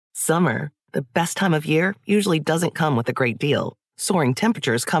Summer, the best time of year, usually doesn't come with a great deal. Soaring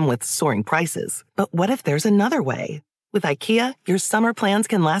temperatures come with soaring prices. But what if there's another way? With IKEA, your summer plans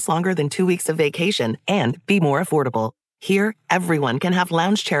can last longer than 2 weeks of vacation and be more affordable. Here, everyone can have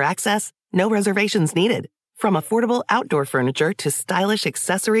lounge chair access, no reservations needed. From affordable outdoor furniture to stylish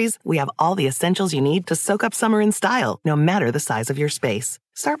accessories, we have all the essentials you need to soak up summer in style, no matter the size of your space.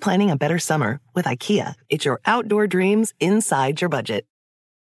 Start planning a better summer with IKEA. It's your outdoor dreams inside your budget.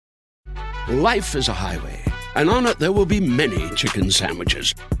 Life is a highway, and on it there will be many chicken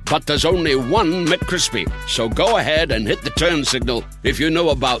sandwiches. But there's only one McCrispy. So go ahead and hit the turn signal if you know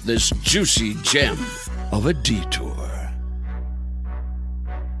about this juicy gem of a detour.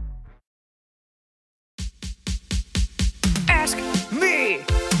 Ask me,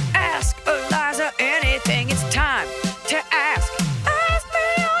 ask Eliza anything. It's time to ask. Ask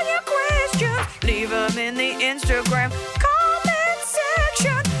me all your questions. Leave them in the Instagram comment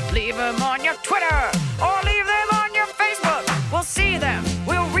section. Leave them on your Twitter or leave them on your Facebook. We'll see them,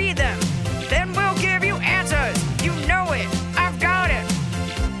 we'll read them, then we'll give you answers. You know it, I've got it.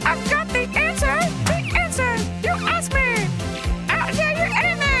 I've got the answer, the answer. You ask me, I'll tell you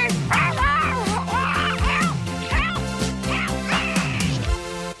anything.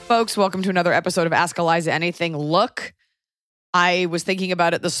 Folks, welcome to another episode of Ask Eliza Anything. Look, I was thinking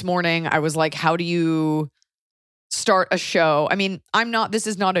about it this morning. I was like, how do you start a show? I mean, this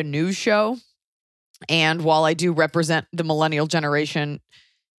is not a news show. And while I do represent the millennial generation,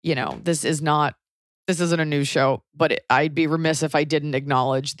 you know, this isn't a news show, but I'd be remiss if I didn't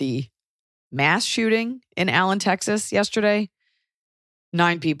acknowledge the mass shooting in Allen, Texas yesterday.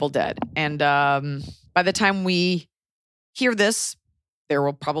 9 people dead. And by the time we hear this, there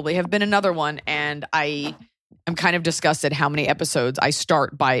will probably have been another one. And I am kind of disgusted how many episodes I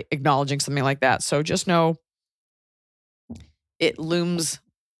start by acknowledging something like that. So just know it looms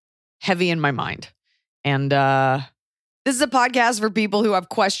heavy in my mind. And this is a podcast for people who have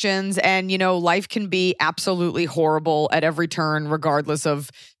questions. And, you know, life can be absolutely horrible at every turn, regardless of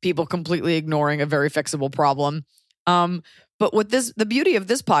people completely ignoring a very fixable problem. But the beauty of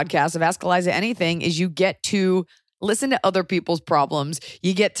this podcast of Ask Eliza Anything is you get to listen to other people's problems.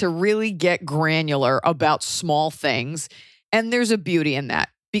 You get to really get granular about small things. And there's a beauty in that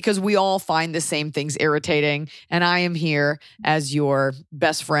because we all find the same things irritating. And I am here as your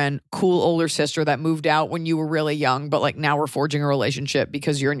best friend, cool older sister that moved out when you were really young, but like now we're forging a relationship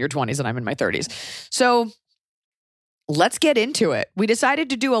because you're in your 20s and I'm in my 30s. So let's get into it. We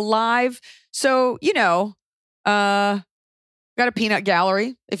decided to do a live. So, you know, got a peanut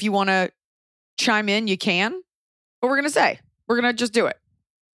gallery. If you want to chime in, you can. What we're going to say. We're going to just do it.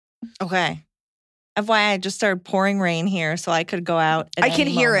 Okay. FYI, I just started pouring rain here, so I could go out at I can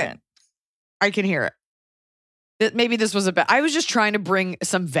any hear moment. it. I can hear it. Maybe this was I was just trying to bring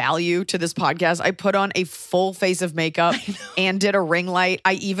some value to this podcast. I put on a full face of makeup and did a ring light.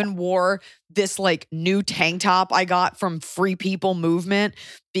 I even wore this like new tank top I got from Free People Movement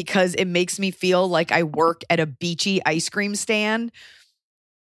because it makes me feel like I work at a beachy ice cream stand.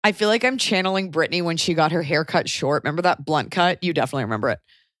 I feel like I'm channeling Britney when she got her hair cut short. Remember that blunt cut? You definitely remember it.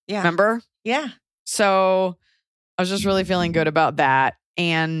 Yeah. Remember? Yeah. So I was just really feeling good about that.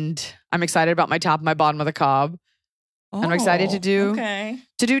 And I'm excited about my top and my bottom of the cob. I'm excited to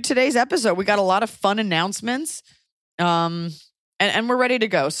do today's episode. We got a lot of fun announcements. And we're ready to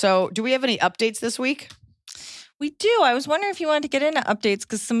go. So do we have any updates this week? We do. I was wondering if you wanted to get into updates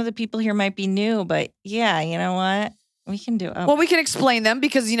because some of the people here might be new. But yeah, you know what? We can do it. Well, we can explain them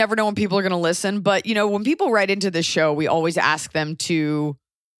because you never know when people are going to listen. But, you know, when people write into this show, we always ask them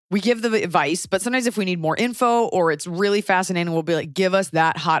we give the advice. But sometimes if we need more info or it's really fascinating, we'll be like, give us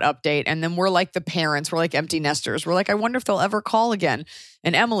that hot update. And then we're like the parents. We're like empty nesters. We're like, I wonder if they'll ever call again.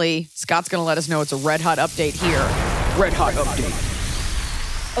 And Emily, Scott's going to let us know it's a red hot update here. Red hot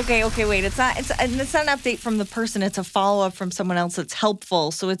update. Okay, wait. It's not an update from the person. It's a follow-up from someone else that's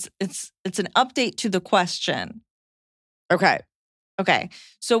helpful. So it's an update to the question. Okay.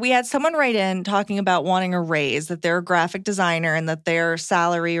 So we had someone write in talking about wanting a raise, that they're a graphic designer and that their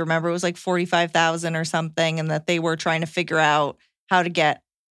salary, remember, it was like $45,000 or something, and that they were trying to figure out how to get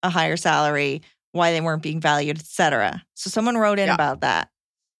a higher salary, why they weren't being valued, etc. So someone wrote in about that.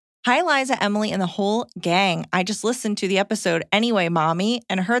 Hi, Liza, Emily, and the whole gang. I just listened to the episode Anyway, Mommy,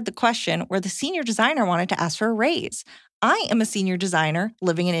 and heard the question where the senior designer wanted to ask for a raise. I am a senior designer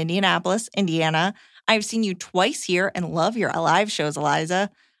living in Indianapolis, Indiana. I've seen you twice here and love your live shows, Eliza.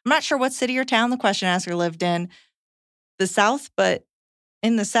 I'm not sure what city or town the question asker lived in. In the South, but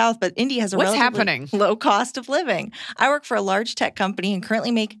Indy has a relatively low cost of living. I work for a large tech company and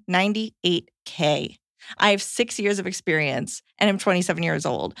currently make $98K. I have 6 years of experience and I'm 27 years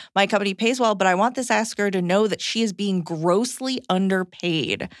old. My company pays well, but I want this asker to know that she is being grossly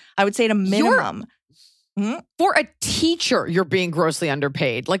underpaid. I would say at a minimum. For a teacher, you're being grossly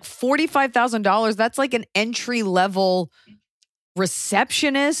underpaid. Like $45,000, that's like an entry-level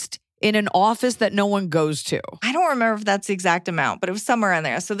receptionist in an office that no one goes to. I don't remember if that's the exact amount, but it was somewhere in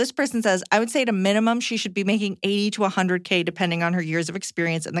there. So this person says, I would say at a minimum, she should be making 80 to 100K depending on her years of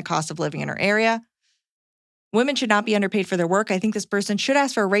experience and the cost of living in her area. Women should not be underpaid for their work. I think this person should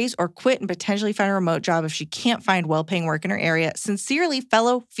ask for a raise or quit and potentially find a remote job if she can't find well-paying work in her area. Sincerely,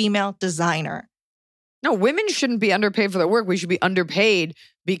 fellow female designer. No, women shouldn't be underpaid for their work. We should be underpaid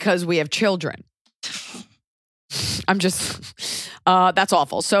because we have children. I'm just, that's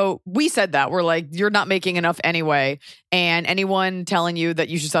awful. So we said that. We're like, you're not making enough anyway. And anyone telling you that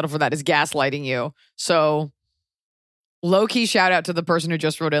you should settle for that is gaslighting you. So low-key shout out to the person who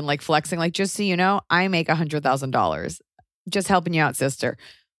just wrote in, like flexing, like, just so you know, I make $100,000. Just helping you out, sister.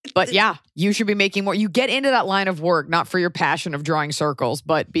 But yeah, you should be making more. You get into that line of work, not for your passion of drawing circles,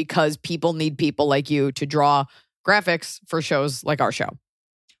 but because people need people like you to draw graphics for shows like our show.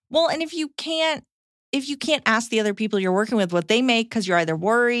 Well, and if you can't ask the other people you're working with what they make because you're either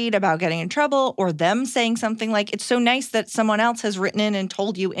worried about getting in trouble or them saying something, like, it's so nice that someone else has written in and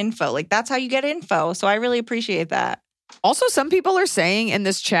told you info. Like, that's how you get info. So I really appreciate that. Also, some people are saying in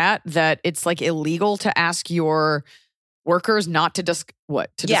this chat that it's like illegal to ask your workers not to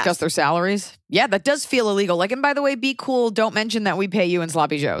discuss their salaries. Yeah, that does feel illegal. Like, and by the way, be cool. Don't mention that we pay you in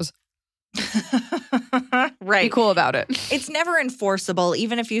sloppy joes. Right. Be cool about it. It's never enforceable,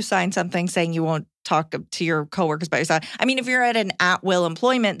 even if you sign something saying you won't talk to your coworkers about your salary. I mean, if you're at an at-will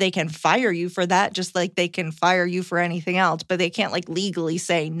employment, they can fire you for that, just like they can fire you for anything else, but they can't like legally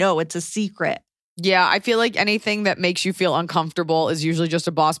say, no, it's a secret. Yeah, I feel like anything that makes you feel uncomfortable is usually just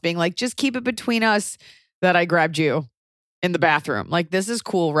a boss being like, just keep it between us that I grabbed you in the bathroom. Like, this is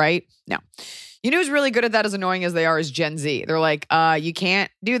cool, right? No. You know who's really good at that, as annoying as they are, is Gen Z. They're like, you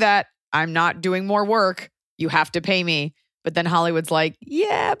can't do that. I'm not doing more work. You have to pay me. But then Hollywood's like,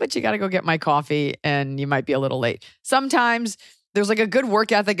 yeah, but you got to go get my coffee and you might be a little late. Sometimes there's like a good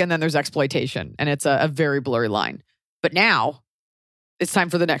work ethic and then there's exploitation. And it's a very blurry line. But now it's time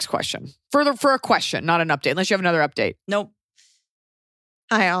for the next question. For a question, not an update, unless you have another update. Nope.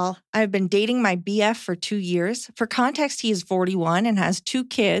 Hi, all. I've been dating my BF for 2 years. For context, he is 41 and has 2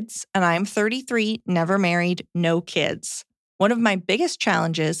 kids, and I'm 33, never married, no kids. One of my biggest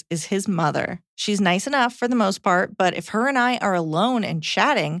challenges is his mother. She's nice enough for the most part, but if her and I are alone and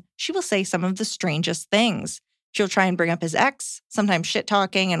chatting, she will say some of the strangest things. She'll try and bring up his ex, sometimes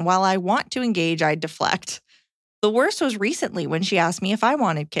shit-talking, and while I want to engage, I deflect. The worst was recently when she asked me if I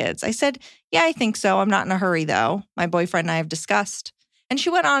wanted kids. I said, yeah, I think so. I'm not in a hurry, though. My boyfriend and I have discussed. And she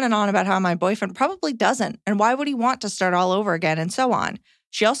went on and on about how my boyfriend probably doesn't, and why would he want to start all over again, and so on.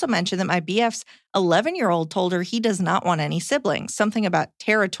 She also mentioned that my BF's 11-year-old told her he does not want any siblings, something about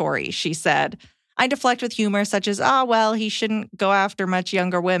territory, she said. I deflect with humor such as, well, he shouldn't go after much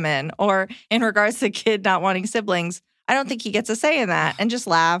younger women, or in regards to the kid not wanting siblings, I don't think he gets a say in that, and just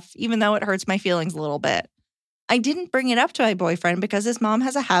laugh, even though it hurts my feelings a little bit. I didn't bring it up to my boyfriend because his mom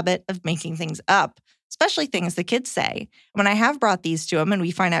has a habit of making things up, especially things the kids say. When I have brought these to him and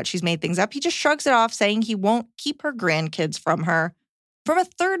we find out she's made things up, he just shrugs it off, saying he won't keep her grandkids from her. From a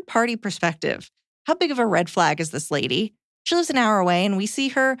third-party perspective, how big of a red flag is this lady? She lives an hour away and we see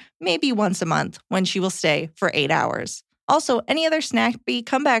her maybe once a month when she will stay for 8 hours. Also, any other snappy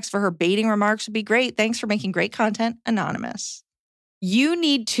comebacks for her baiting remarks would be great. Thanks for making great content, Anonymous. You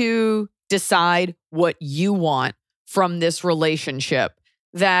need to decide what you want from this relationship.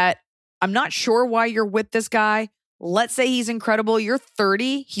 That I'm not sure why you're with this guy. Let's say he's incredible. You're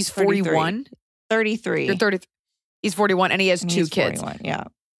 30. He's 41. 33. You're 33. He's 41 and he has 2 kids. 41, yeah.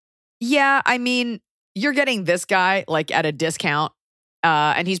 Yeah, I mean, you're getting this guy like at a discount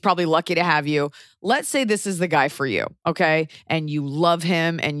and he's probably lucky to have you. Let's say this is the guy for you, okay? And you love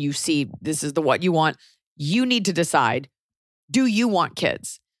him and you see this is what you want. You need to decide, do you want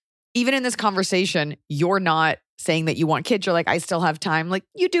kids? Even in this conversation, you're not saying that you want kids. You're like, I still have time. Like,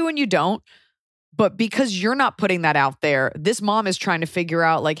 you do and you don't. But because you're not putting that out there, this mom is trying to figure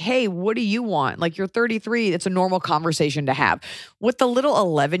out like, hey, what do you want? Like, you're 33. It's a normal conversation to have. What the little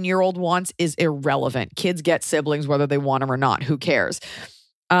 11-year-old wants is irrelevant. Kids get siblings whether they want them or not. Who cares?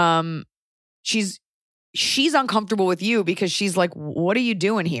 She's uncomfortable with you because she's like, what are you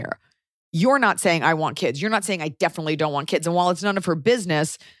doing here? You're not saying I want kids. You're not saying I definitely don't want kids. And while it's none of her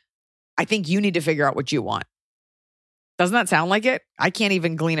business, I think you need to figure out what you want. Doesn't that sound like it? I can't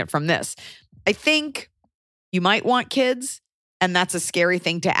even glean it from this. I think you might want kids And that's a scary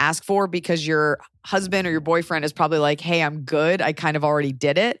thing to ask for because your husband or your boyfriend is probably like, hey, I'm good. I kind of already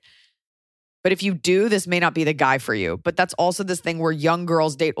did it. But if you do, this may not be the guy for you. But that's also this thing where young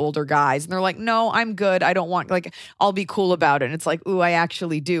girls date older guys. And they're like, no, I'm good. I don't want, like, I'll be cool about it. And it's like, ooh, I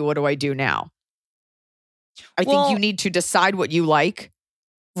actually do. What do I do now? I think you need to decide what you like,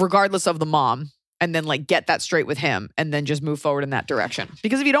 regardless of the mom, and then like get that straight with him and then just move forward in that direction.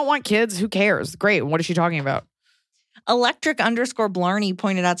 Because if you don't want kids, who cares? Great. What is she talking about? Electric_Blarney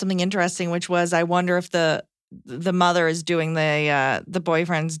pointed out something interesting, which was, I wonder if the mother is doing the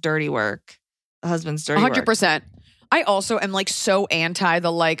boyfriend's dirty work, the husband's dirty 100%. Work. 100%. I also am like so anti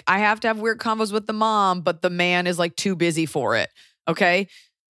the like, I have to have weird convos with the mom, but the man is like too busy for it. Okay.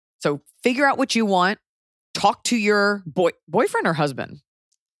 So figure out what you want. Talk to your boyfriend or husband.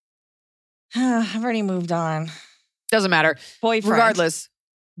 I've already moved on. Doesn't matter. Boyfriend. Regardless,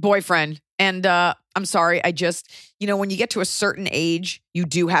 boyfriend. And I'm sorry, I just, when you get to a certain age, you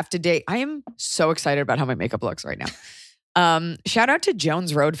do have to date. I am so excited about how my makeup looks right now. Shout out to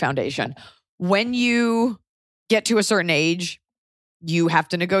Jones Road Foundation. When you get to a certain age, you have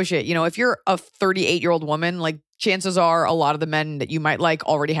to negotiate. If you're a 38-year-old woman, like chances are a lot of the men that you might like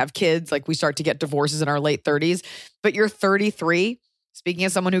already have kids. Like we start to get divorces in our late 30s, but you're 33. Speaking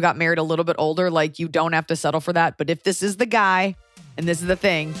as someone who got married a little bit older, like you don't have to settle for that. But if this is the guy and this is the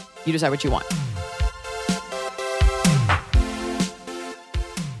thing, you decide what you want.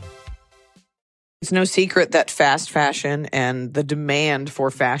 It's no secret that fast fashion and the demand for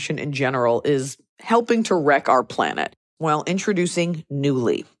fashion in general is helping to wreck our planet. Well, introducing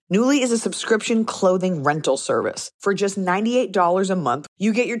Nuuly. Nuuly is a subscription clothing rental service. For just $98 a month,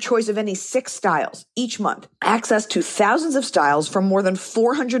 you get your choice of any 6 styles each month, access to thousands of styles from more than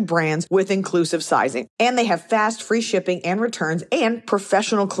 400 brands with inclusive sizing. And they have fast, free shipping and returns and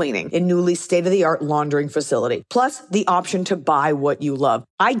professional cleaning in Nuuly's state-of-the-art laundering facility. Plus, the option to buy what you love.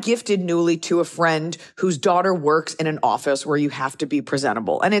 I gifted Nuuly to a friend whose daughter works in an office where you have to be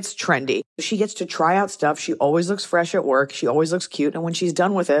presentable, and it's trendy. She gets to try out stuff. She always looks fresh at work. She always looks cute. And when she's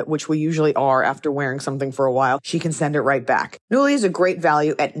done with it, which we usually are after wearing something for a while, she can send it right back. Nuuly is a great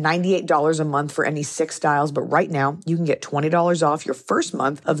value at $98 a month for any 6 styles, but right now you can get $20 off your first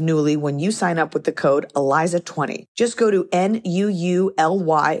month of Nuuly when you sign up with the code ELIZA20. Just go to NUULY.com.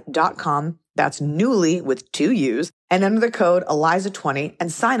 That's Nuuly with 2 U's and enter the code ELIZA20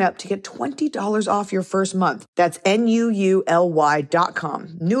 and sign up to get $20 off your first month. That's NUULY.com.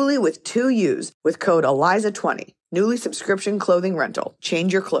 Nuuly with 2 U's with code ELIZA20. Nuuly subscription clothing rental.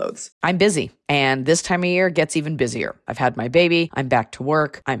 Change your clothes. I'm busy, and this time of year gets even busier. I've had my baby. I'm back to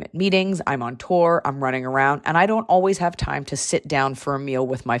work. I'm at meetings. I'm on tour. I'm running around, and I don't always have time to sit down for a meal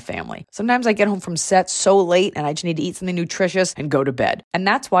with my family. Sometimes I get home from set so late, and I just need to eat something nutritious and go to bed. And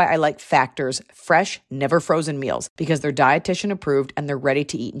that's why I like Factor's fresh, never frozen meals, because they're dietitian approved and they're ready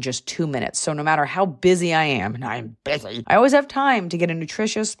to eat in just 2 minutes. So no matter how busy I am, and I'm busy, I always have time to get a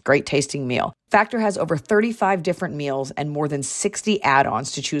nutritious, great tasting meal. Factor has over 35 different meals and more than 60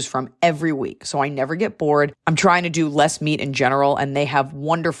 add-ons to choose from every week, so I never get bored. I'm trying to do less meat in general, and they have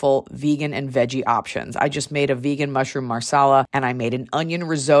wonderful vegan and veggie options. I just made a vegan mushroom marsala, and I made an onion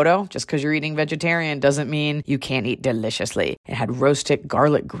risotto. Just because you're eating vegetarian doesn't mean you can't eat deliciously. It had roasted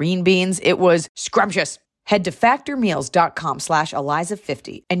garlic green beans. It was scrumptious. Head to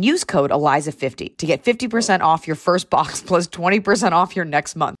factormeals.com/Eliza50 and use code Eliza50 to get 50% off your first box plus 20% off your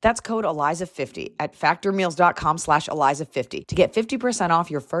next month. That's code Eliza50 at factormeals.com/Eliza50 to get 50%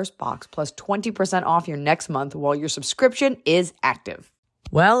 off your first box plus 20% off your next month while your subscription is active.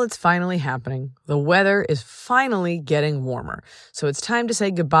 Well, it's finally happening. The weather is finally getting warmer. So it's time to say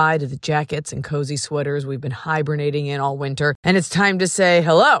goodbye to the jackets and cozy sweaters we've been hibernating in all winter. And it's time to say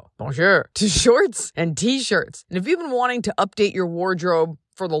hello, bonjour, to shorts and t-shirts. And if you've been wanting to update your wardrobe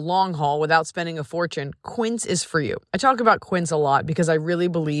for the long haul without spending a fortune, Quince is for you. I talk about Quince a lot because I really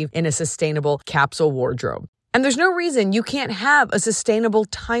believe in a sustainable capsule wardrobe. And there's no reason you can't have a sustainable,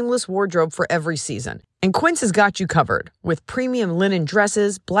 timeless wardrobe for every season. And Quince has got you covered with premium linen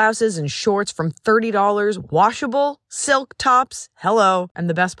dresses, blouses, and shorts from $30, washable, silk tops, hello. And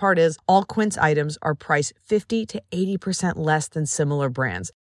the best part is all Quince items are priced 50 to 80% less than similar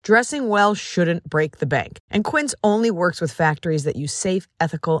brands. Dressing well shouldn't break the bank. And Quince only works with factories that use safe,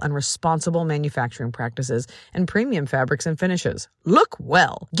 ethical, and responsible manufacturing practices and premium fabrics and finishes. Look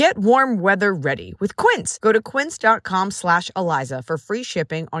well. Get warm weather ready with Quince. Go to quince.com/Eliza for free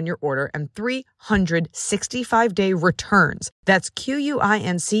shipping on your order and 365-day returns. That's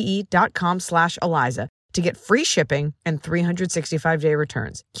QUINCE.com/Eliza to get free shipping and 365-day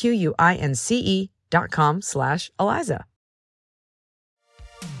returns. QUINCE.com/Eliza.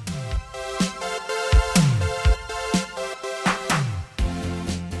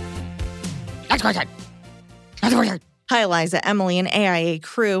 Next question. Next question. Hi, Eliza, Emily, and AIA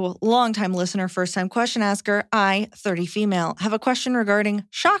crew. Longtime listener, first-time question asker. I, 30 female, have a question regarding,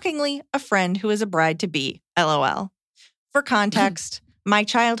 shockingly, a friend who is a bride-to-be. LOL. For context, my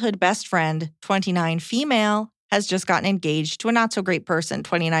childhood best friend, 29 female, has just gotten engaged to a not-so-great person,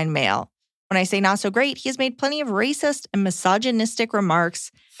 29 male. When I say not so great, he has made plenty of racist and misogynistic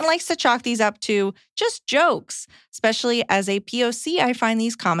remarks and likes to chalk these up to just jokes. Especially as a POC, I find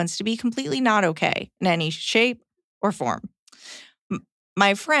these comments to be completely not okay in any shape or form.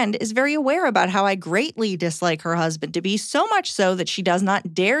 My friend is very aware about how I greatly dislike her husband to be, so much so that she does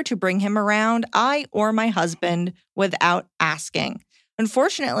not dare to bring him around I or my husband without asking.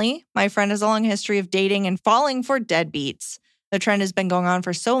 Unfortunately, my friend has a long history of dating and falling for deadbeats. The trend has been going on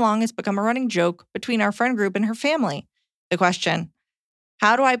for so long it's become a running joke between our friend group and her family. The question,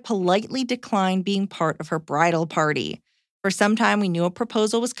 how do I politely decline being part of her bridal party? For some time, we knew a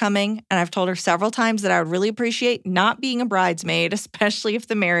proposal was coming, and I've told her several times that I would really appreciate not being a bridesmaid, especially if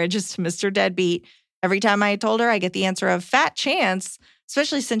the marriage is to Mr. Deadbeat. Every time I told her, I get the answer of fat chance,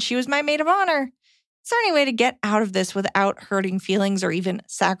 especially since she was my maid of honor. Is there any way to get out of this without hurting feelings or even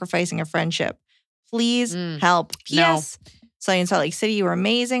sacrificing a friendship? Please help. P.S. Saw you in Salt Lake City. You were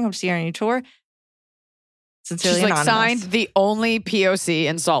amazing. Hope to see you on your tour. Sincerely She's anonymous. signed the only POC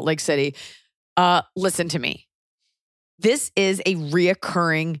in Salt Lake City. Listen to me. This is a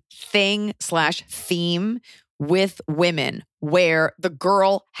reoccurring thing/theme with women where the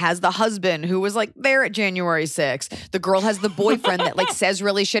girl has the husband who was like there at January 6th. The girl has the boyfriend that like says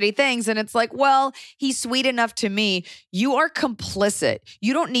really shitty things. And it's like, well, he's sweet enough to me. You are complicit.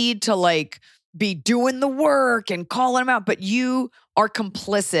 You don't need to like be doing the work and calling him out, but you are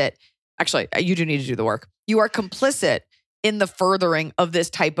complicit. Actually, you do need to do the work. You are complicit in the furthering of this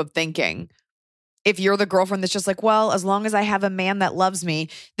type of thinking. If you're the girlfriend that's just like, well, as long as I have a man that loves me,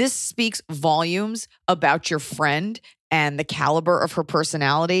 this speaks volumes about your friend and the caliber of her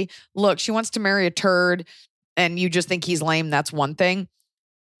personality. Look, she wants to marry a turd and you just think he's lame. That's one thing.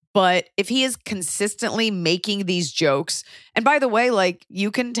 But if he is consistently making these jokes, and by the way, like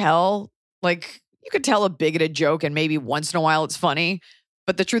you can tell a bigoted joke and maybe once in a while it's funny.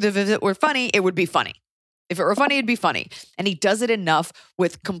 But the truth of it, if it were funny, it would be funny. If it were funny, it'd be funny. And he does it enough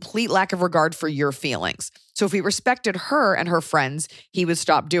with complete lack of regard for your feelings. So if he respected her and her friends, he would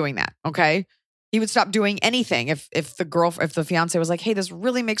stop doing that, okay? He would stop doing anything if the fiance was like, hey, this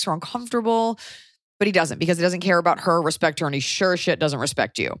really makes her uncomfortable. But he doesn't, because he doesn't care about her, respect her, and he sure shit doesn't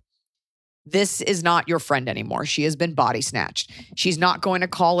respect you. This is not your friend anymore. She has been body snatched. She's not going to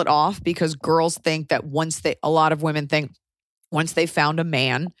call it off because girls think that a lot of women think once they found a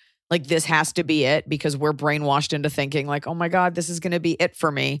man, like this has to be it, because we're brainwashed into thinking like, oh my God, this is going to be it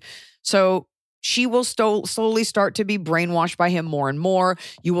for me. So she will slowly start to be brainwashed by him more and more.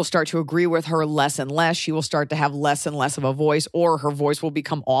 You will start to agree with her less and less. She will start to have less and less of a voice, or her voice will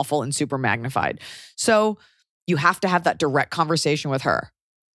become awful and super magnified. So you have to have that direct conversation with her.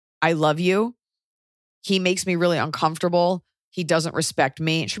 I love you. He makes me really uncomfortable. He doesn't respect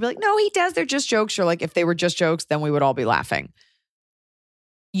me. And she'll be like, no, he does. They're just jokes. You're like, if they were just jokes, then we would all be laughing.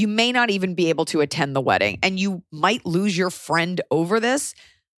 You may not even be able to attend the wedding, and you might lose your friend over this.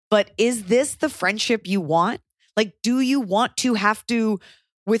 But is this the friendship you want? Like, do you want to have to,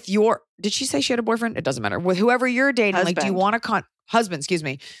 with your, did she say she had a boyfriend? It doesn't matter. With whoever you're dating, husband. Like, do you want to, husband, excuse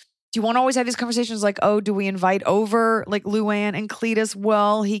me. Do you want to always have these conversations like, oh, do we invite over like Luann and Cletus?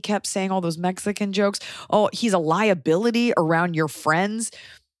 Well, he kept saying all those Mexican jokes. Oh, he's a liability around your friends.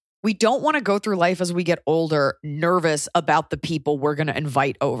 We don't want to go through life as we get older, nervous about the people we're going to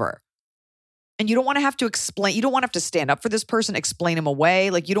invite over. And you don't want to have to explain. You don't want to have to stand up for this person, explain him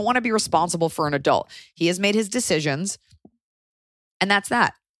away. Like, you don't want to be responsible for an adult. He has made his decisions. And that's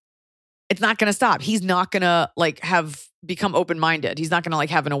that. It's not going to stop. He's not going to like have become open-minded. He's not going to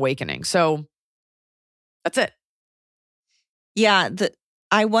like have an awakening. So that's it. Yeah.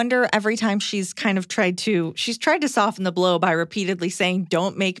 I wonder every time she's tried to soften the blow by repeatedly saying,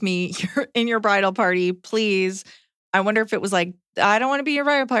 don't make me in your bridal party, please. I wonder if it was like, I don't want to be your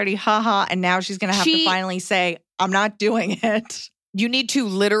bridal party, haha. And now she's going to have to finally say, I'm not doing it. You need to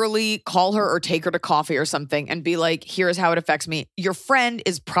literally call her or take her to coffee or something and be like, here's how it affects me. Your friend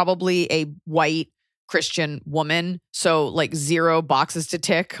is probably a white Christian woman. So like 0 boxes to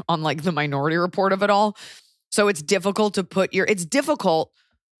tick on like the Minority Report of it all. So it's difficult to it's difficult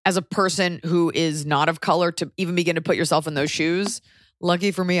as a person who is not of color to even begin to put yourself in those shoes.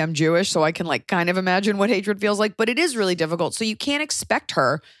 Lucky for me, I'm Jewish, so I can like kind of imagine what hatred feels like, but it is really difficult. So you can't expect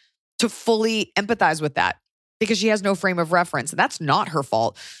her to fully empathize with that because she has no frame of reference. That's not her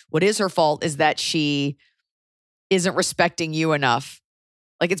fault. What is her fault is that she isn't respecting you enough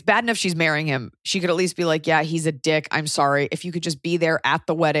Like, it's bad enough she's marrying him. She could at least be like, yeah, he's a dick. I'm sorry. If you could just be there at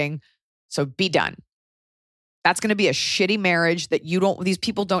the wedding, so be done. That's going to be a shitty marriage that these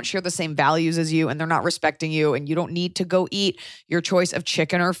people don't share the same values as you and they're not respecting you and you don't need to go eat your choice of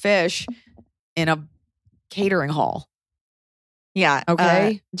chicken or fish in a catering hall. Yeah.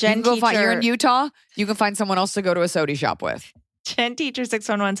 Okay. Jen Teacher, you're in Utah. You can find someone else to go to a soda shop with. Jen Teacher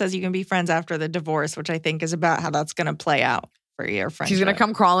 611 says you can be friends after the divorce, which I think is about how that's going to play out for your friendship. She's going to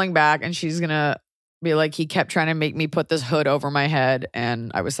come crawling back and she's going to be like, he kept trying to make me put this hood over my head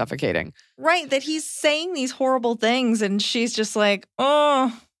and I was suffocating. Right. That he's saying these horrible things and she's just like,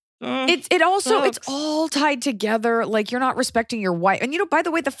 oh. It's all tied together. Like, you're not respecting your wife. And, by the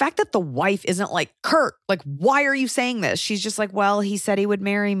way, the fact that the wife isn't like, Kurt, like, why are you saying this? She's just like, well, he said he would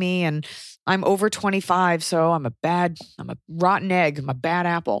marry me and I'm over 25. So I'm a rotten egg. I'm a bad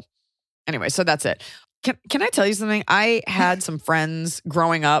apple. Anyway, so that's it. Can I tell you something? I had some friends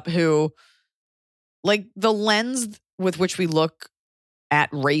growing up who, like, the lens with which we look at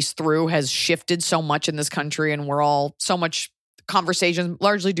race through has shifted so much in this country, and we're all so much conversations,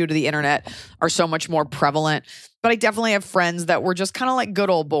 largely due to the internet, are so much more prevalent. But I definitely have friends that were just kind of like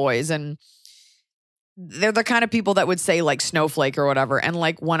good old boys, and they're the kind of people that would say like snowflake or whatever. And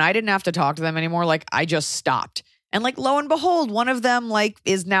like, when I didn't have to talk to them anymore, like, I just stopped. And like, lo and behold, one of them like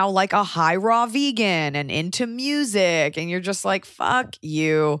is now like a high raw vegan and into music, and you're just like, fuck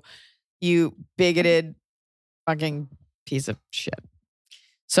you, you bigoted fucking piece of shit.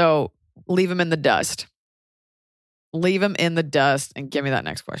 So leave him in the dust. Leave him in the dust and give me that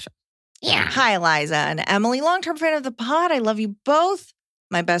next question. Yeah. Hi, Liza and Emily. Long-term fan of the pod. I love you both.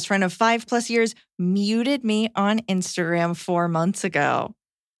 My best friend of 5+ years muted me on Instagram 4 months ago.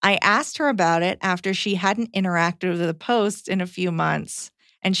 I asked her about it after she hadn't interacted with the post in a few months.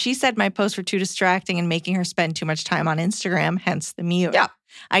 And she said my posts were too distracting and making her spend too much time on Instagram, hence the mute. Yeah.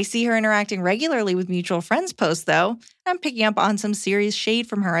 I see her interacting regularly with mutual friends' posts, though. I'm picking up on some serious shade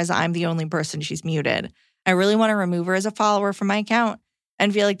from her as I'm the only person she's muted. I really want to remove her as a follower from my account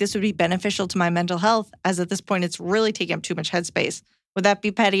and feel like this would be beneficial to my mental health, as at this point it's really taking up too much headspace. Would that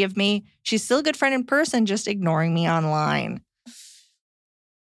be petty of me? She's still a good friend in person, just ignoring me online.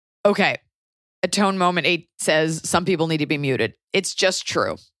 Okay. Atone Moment 8 says some people need to be muted. It's just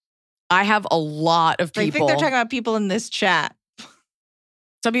true. I have a lot of people. I think they're talking about people in this chat.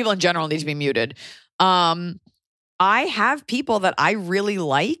 Some people in general need to be muted. I have people that I really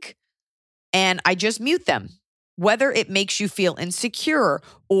like, and I just mute them. Whether it makes you feel insecure,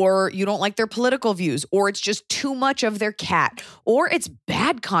 or you don't like their political views, or it's just too much of their cat, or it's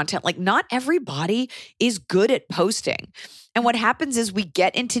bad content. Like, not everybody is good at posting. And what happens is we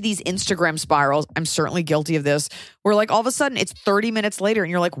get into these Instagram spirals. I'm certainly guilty of this, where like all of a sudden it's 30 minutes later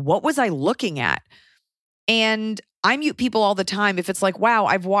and you're like, what was I looking at? And I mute people all the time if it's like, wow,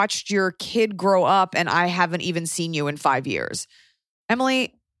 I've watched your kid grow up and I haven't even seen you in 5 years.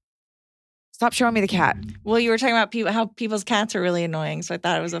 Emily, stop showing me the cat. Well, you were talking about how people's cats are really annoying, so I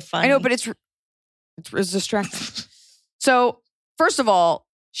thought it was a fun. I know, but it's distracting. So, first of all,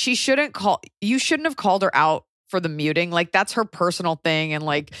 you shouldn't have called her out for the muting. Like, that's her personal thing. And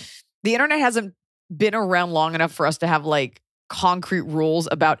like, the internet hasn't been around long enough for us to have like concrete rules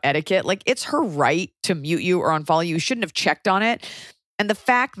about etiquette. Like, it's her right to mute you or unfollow you. You shouldn't have checked on it. And the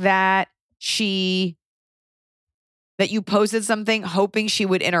fact that you posted something hoping she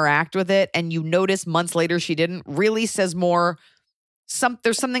would interact with it and you notice months later she didn't, really says more.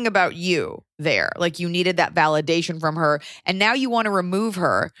 There's something about you there. Like, you needed that validation from her. And now you want to remove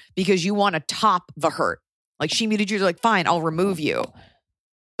her because you want to top the hurt. Like, she muted you, you're like, fine, I'll remove you.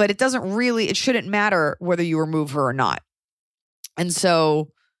 But it shouldn't matter whether you remove her or not. And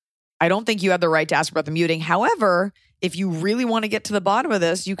so I don't think you have the right to ask about the muting. However, if you really want to get to the bottom of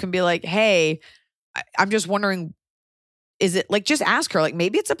this, you can be like, hey, I'm just wondering, is it like, just ask her, like,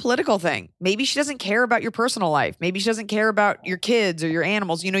 maybe it's a political thing. Maybe she doesn't care about your personal life. Maybe she doesn't care about your kids or your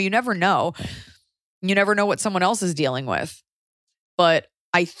animals. You never know. You never know what someone else is dealing with. But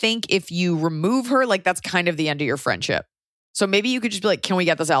I think if you remove her, like, that's kind of the end of your friendship. So maybe you could just be like, can we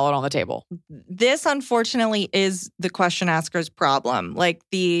get this out on the table? This, unfortunately, is the question asker's problem. Like,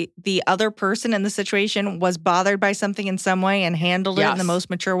 the other person in the situation was bothered by something in some way and handled it in the most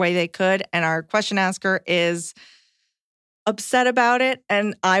mature way they could. And our question asker is upset about it.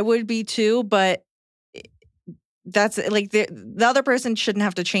 And I would be too, but that's like the other person shouldn't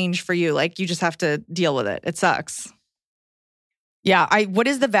have to change for you. Like, you just have to deal with it. It sucks. Yeah. Why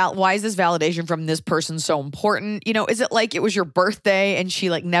is this validation from this person so important? Is it like it was your birthday and she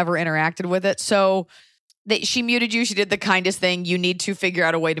like never interacted with it? So she muted you. She did the kindest thing. You need to figure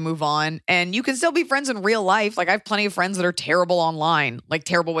out a way to move on. And you can still be friends in real life. Like I have plenty of friends that are terrible online, like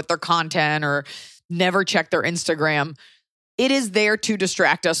terrible with their content or never check their Instagram. It is there to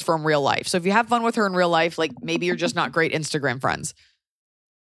distract us from real life. So if you have fun with her in real life, like maybe you're just not great Instagram friends.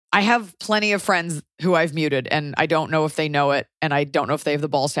 I have plenty of friends who I've muted and I don't know if they know it. And I don't know if they have the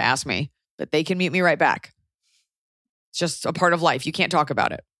balls to ask me, but they can mute me right back. It's just a part of life. You can't talk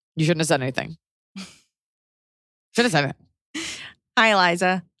about it. You shouldn't have said anything. Should have said it. Hi,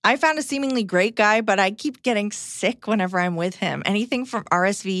 Liza. I found a seemingly great guy, but I keep getting sick whenever I'm with him. Anything from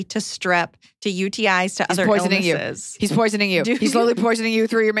RSV to strep to UTIs to other illnesses. He's poisoning you. He's slowly poisoning you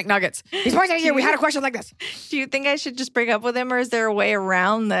through your McNuggets. He's poisoning you. We had a question like this. Do you think I should just break up with him or is there a way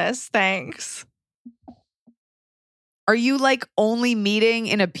around this? Thanks. Are you like only meeting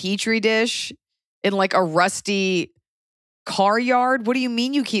in a petri dish in like a rusty car yard? What do you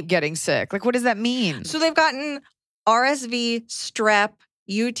mean you keep getting sick? Like, what does that mean? So they've gotten RSV, strep,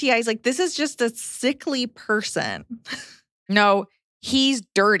 UTIs. Like, this is just a sickly person. No, he's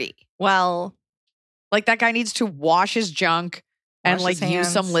dirty. Well, like that guy needs to wash his junk and like use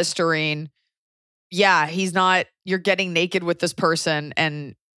some Listerine. Yeah, he's not, you're getting naked with this person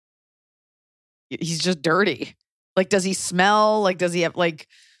and he's just dirty. Like, does he smell? Like, does he have like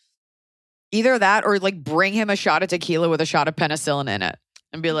either that or like bring him a shot of tequila with a shot of penicillin in it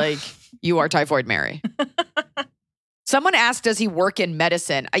and be like, you are Typhoid Mary. Someone asked, does he work in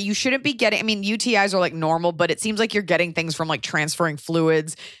medicine? You shouldn't be getting, I mean, UTIs are like normal, but it seems like you're getting things from like transferring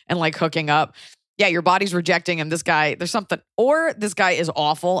fluids and like hooking up. Yeah, your body's rejecting him. This guy, there's something, or this guy is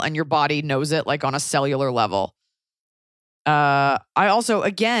awful and your body knows it like on a cellular level. I also,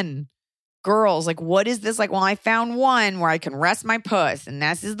 again, girls, like, what is this? Like, well, I found one where I can rest my puss and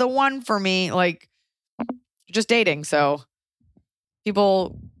this is the one for me. Like, just dating. So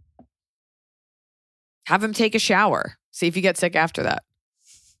people have him take a shower. See if you get sick after that.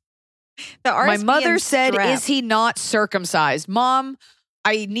 My mother said, is he not circumcised? Mom,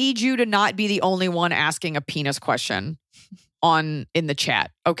 I need you to not be the only one asking a penis question in the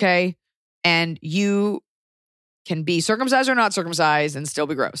chat, okay? And you can be circumcised or not circumcised and still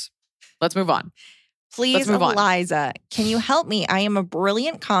be gross. Let's move on. Please, Eliza, can you help me? I am a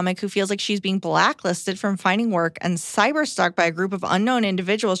brilliant comic who feels like she's being blacklisted from finding work and cyberstalked by a group of unknown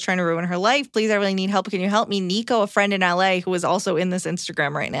individuals trying to ruin her life. Please, I really need help. Can you help me? Nico, a friend in LA who is also in this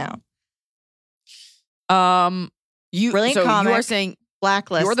Instagram right now. Brilliant comic. You are saying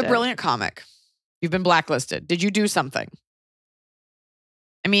blacklisted. You're the brilliant comic. You've been blacklisted. Did you do something?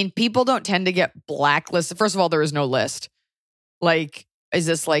 I mean, people don't tend to get blacklisted. First of all, there is no list. Like, is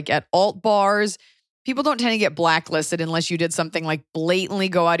this like at alt bars? People don't tend to get blacklisted unless you did something like blatantly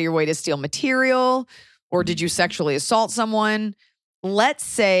go out of your way to steal material or did you sexually assault someone. Let's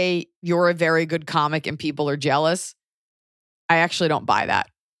say you're a very good comic and people are jealous. I actually don't buy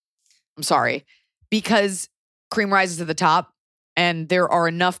that. I'm sorry. Because cream rises to the top and there are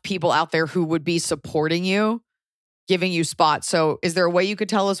enough people out there who would be supporting you, giving you spots. So is there a way you could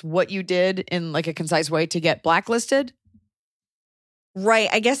tell us what you did in like a concise way to get blacklisted? Right.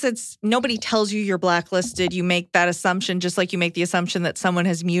 I guess it's nobody tells you you're blacklisted. You make that assumption just like you make the assumption that someone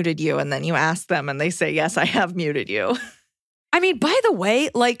has muted you and then you ask them and they say, yes, I have muted you. I mean, by the way,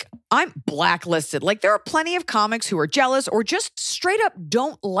 like I'm blacklisted. Like there are plenty of comics who are jealous or just straight up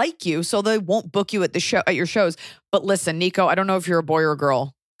don't like you so they won't book you at the show at your shows. But listen, Nico, I don't know if you're a boy or a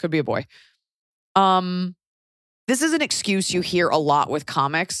girl. Could be a boy. This is an excuse you hear a lot with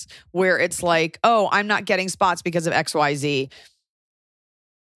comics where it's like, oh, I'm not getting spots because of XYZ.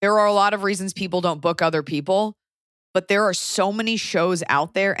 There are a lot of reasons people don't book other people, but there are so many shows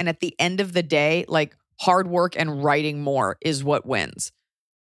out there. And at the end of the day, like hard work and writing more is what wins.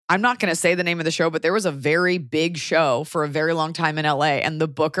 I'm not going to say the name of the show, but there was a very big show for a very long time in LA. And the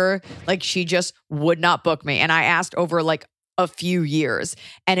booker, like she just would not book me. And I asked over like a few years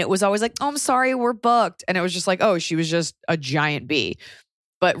and it was always like, oh, I'm sorry, we're booked. And it was just like, oh, she was just a giant bee.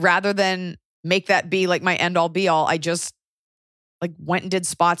 But rather than make that be like my end all be all, I just like went and did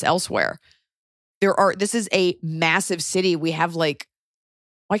spots elsewhere. This is a massive city. We have like,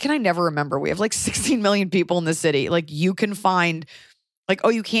 why can I never remember? We have like 16 million people in the city. Like you can find like, oh,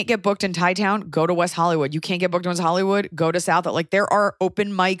 you can't get booked in Thai-Town? Go to West Hollywood. You can't get booked in West Hollywood? Go to South. Like there are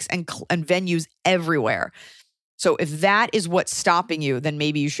open mics and venues everywhere. So if that is what's stopping you, then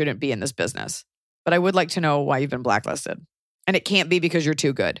maybe you shouldn't be in this business. But I would like to know why you've been blacklisted. And it can't be because you're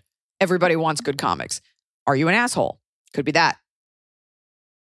too good. Everybody wants good comics. Are you an asshole? Could be that.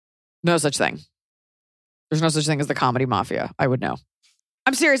 No such thing. There's no such thing as the comedy mafia. I would know.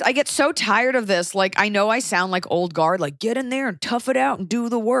 I'm serious. I get so tired of this. Like, I know I sound like old guard, like get in there and tough it out and do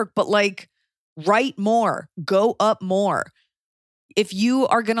the work. But like, Write more. Go up more. If you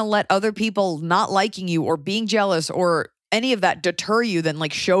are going to let other people not liking you or being jealous or any of that deter you, then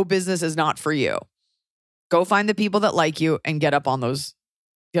like show business is not for you. Go find the people that like you and get up on those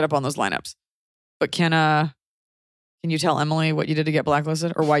lineups. But can you tell Emily what you did to get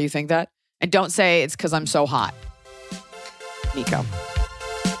blacklisted or why you think that? And don't say it's because I'm so hot. Nico.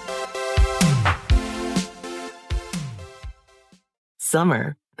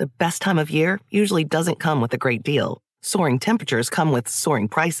 Summer, the best time of year, usually doesn't come with a great deal. Soaring temperatures come with soaring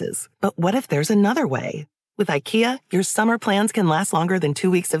prices. But what if there's another way? With IKEA, your summer plans can last longer than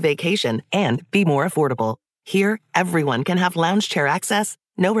 2 weeks of vacation and be more affordable. Here, everyone can have lounge chair access,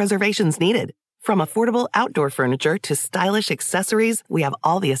 no reservations needed. From affordable outdoor furniture to stylish accessories, we have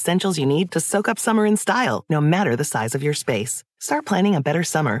all the essentials you need to soak up summer in style, no matter the size of your space. Start planning a better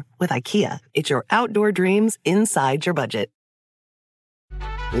summer with IKEA. It's your outdoor dreams inside your budget.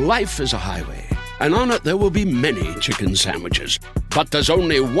 Life is a highway, and on it there will be many chicken sandwiches. But there's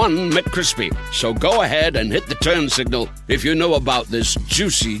only one McCrispy. So go ahead and hit the turn signal if you know about this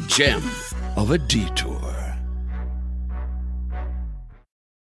juicy gem of a detour.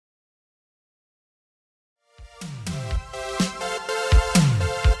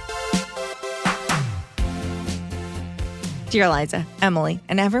 Dear Eliza, Emily,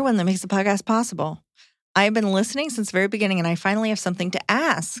 and everyone that makes the podcast possible. I have been listening since the very beginning, and I finally have something to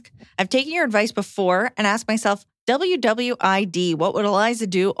ask. I've taken your advice before and asked myself, WWID, what would Eliza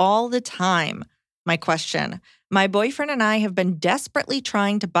do all the time? My question. My boyfriend and I have been desperately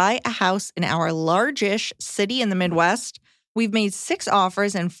trying to buy a house in our largish city in the Midwest. We've made 6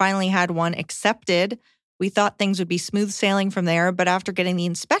 offers and finally had one accepted. We thought things would be smooth sailing from there, but after getting the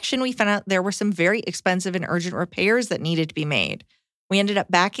inspection, we found out there were some very expensive and urgent repairs that needed to be made. We ended up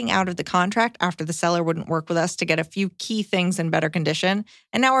backing out of the contract after the seller wouldn't work with us to get a few key things in better condition.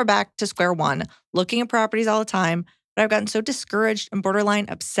 And now we're back to square one, looking at properties all the time, but I've gotten so discouraged and borderline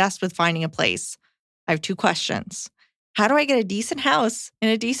obsessed with finding a place. I have 2 questions. How do I get a decent house in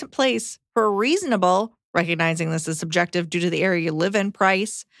a decent place for a reasonable, recognizing this is subjective due to the area you live in,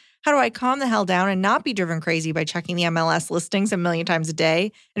 price? How do I calm the hell down and not be driven crazy by checking the MLS listings a million times a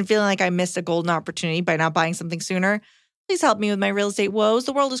day and feeling like I missed a golden opportunity by not buying something sooner? Please help me with my real estate woes.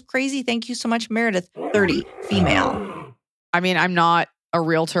 The world is crazy. Thank you so much, Meredith. 30, female. I mean, I'm not a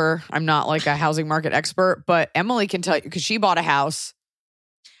realtor. I'm not like a housing market expert, but Emily can tell you because she bought a house.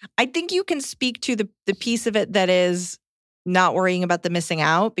 I think you can speak to the piece of it that is not worrying about the missing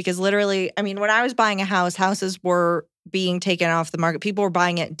out, because literally, I mean, when I was buying a house, houses were being taken off the market. People were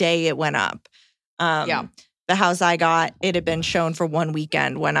buying it day it went up. Yeah. The house I got, it had been shown for one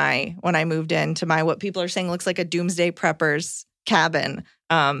weekend when I moved into my, what people are saying looks like a doomsday prepper's cabin.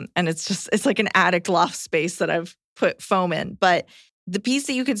 And it's like an attic loft space that I've put foam in. But the piece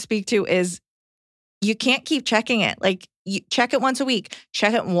that you can speak to is you can't keep checking it. Like, you check it once a week,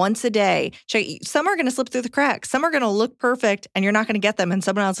 check it once a day. Some are going to slip through the cracks. Some are going to look perfect and you're not going to get them and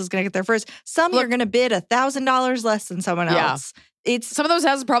someone else is going to get there first. Some you're going to bid $1,000 less than someone else. Some of those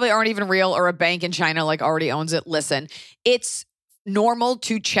houses probably aren't even real, or a bank in China like already owns it. Listen, it's normal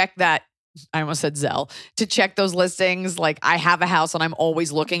to check that. I almost said Zelle, to check those listings. Like, I have a house and I'm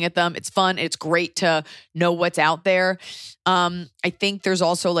always looking at them. It's fun. It's great to know what's out there. I think there's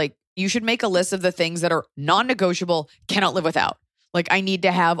also like, you should make a list of the things that are non-negotiable, cannot live without. Like, I need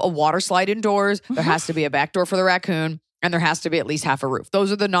to have a water slide indoors. There has to be a back door for the raccoon, and there has to be at least half a roof.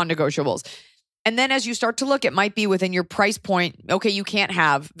 Those are the non-negotiables. And then as you start to look, it might be within your price point. Okay, you can't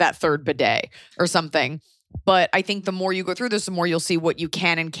have that third bidet or something. But I think the more you go through this, the more you'll see what you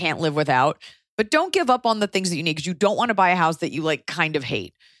can and can't live without. But don't give up on the things that you need, because you don't want to buy a house that you like kind of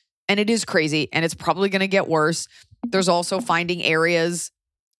hate. And it is crazy, and it's probably going to get worse. There's also finding areas.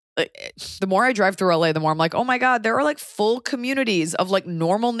 The more I drive through LA, the more I'm like, oh my God, there are like full communities of like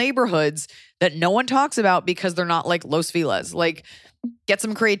normal neighborhoods that no one talks about because they're not like Los Feliz. Like, get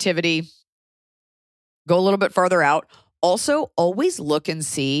some creativity, go a little bit farther out. Also, always look and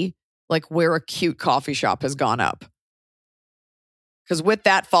see like where a cute coffee shop has gone up. Because with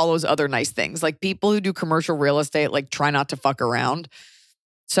that follows other nice things. Like, people who do commercial real estate, like, try not to fuck around.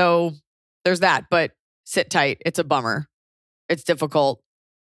 So there's that, but sit tight. It's a bummer. It's difficult.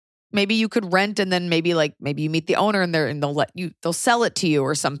 Maybe you could rent, and then maybe you meet the owner and they'll sell it to you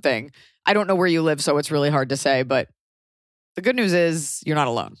or something. I don't know where you live, so it's really hard to say, but the good news is you're not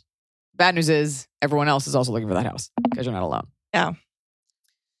alone. Bad news is everyone else is also looking for that house because you're not alone. Yeah.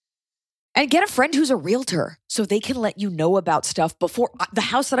 And get a friend who's a realtor so they can let you know about stuff before. The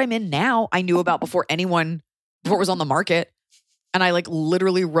house that I'm in now, I knew about before it was on the market. And I like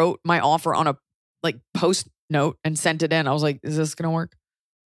literally wrote my offer on a like post note and sent it in. I was like, is this going to work?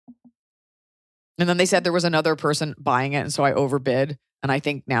 And then they said there was another person buying it. And so I overbid. And I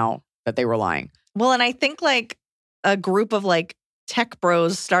think now that they were lying. Well, and I think like a group of like tech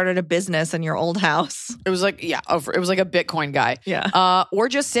bros started a business in your old house. It was like, it was like a Bitcoin guy. Yeah. Or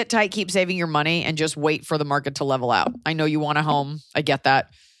just sit tight, keep saving your money and just wait for the market to level out. I know you want a home. I get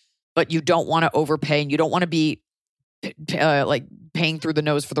that. But you don't want to overpay and you don't want to be like paying through the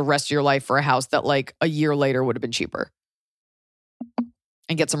nose for the rest of your life for a house that like a year later would have been cheaper.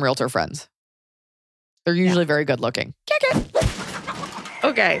 And get some realtor friends. They're usually very good looking.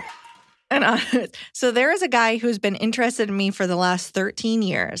 Okay. And so there is a guy who's been interested in me for the last 13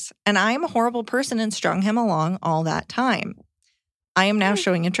 years, and I am a horrible person and strung him along all that time. I am now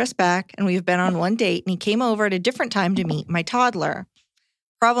showing interest back, and we've been on one date, and he came over at a different time to meet my toddler.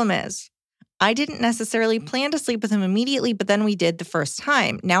 Problem is, I didn't necessarily plan to sleep with him immediately, but then we did the first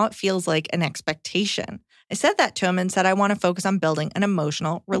time. Now it feels like an expectation. I said that to him and said I want to focus on building an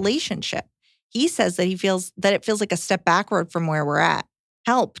emotional relationship. He says that it feels like a step backward from where we're at.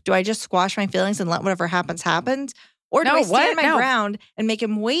 Help. Do I just squash my feelings and let whatever happens happens? Or do I stand my ground and make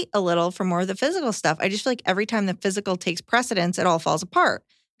him wait a little for more of the physical stuff? I just feel like every time the physical takes precedence, it all falls apart.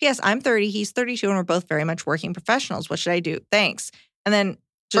 P.S. I'm 30, he's 32, and we're both very much working professionals. What should I do? Thanks. And then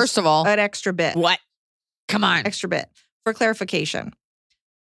just first of all, an extra bit. What? Come on. Extra bit. For clarification.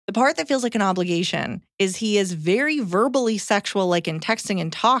 The part that feels like an obligation is he is very verbally sexual, like in texting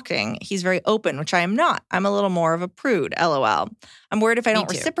and talking. He's very open, which I am not. I'm a little more of a prude, LOL. I'm worried if I don't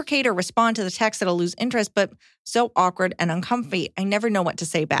reciprocate or respond to the text, it'll lose interest, but so awkward and uncomfy. I never know what to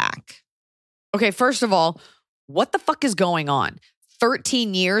say back. Okay, first of all, what the fuck is going on?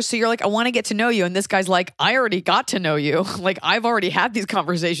 13 years. So you're like, I want to get to know you. And this guy's like, I already got to know you. Like, I've already had these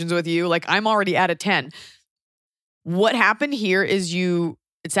conversations with you. Like, I'm already at a 10. What happened here is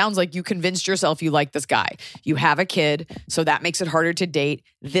it sounds like you convinced yourself you like this guy. You have a kid, so that makes it harder to date.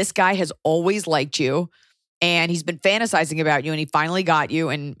 This guy has always liked you, and he's been fantasizing about you, and he finally got you,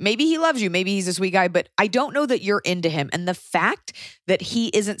 and maybe he loves you. Maybe he's a sweet guy, but I don't know that you're into him. And the fact that he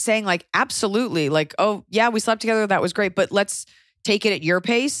isn't saying like, absolutely, like, oh, yeah, we slept together, that was great, but let's take it at your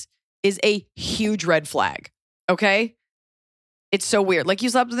pace is a huge red flag, okay? It's so weird. Like, you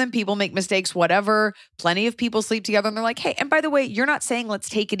slept with him, people make mistakes, whatever. Plenty of people sleep together and they're like, hey, and by the way, you're not saying let's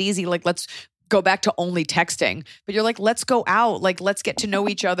take it easy. Like, let's go back to only texting. But you're like, let's go out. Like, let's get to know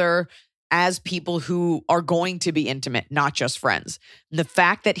each other as people who are going to be intimate, not just friends. And the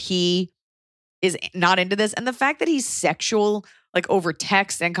fact that he is not into this and the fact that he's sexual, like over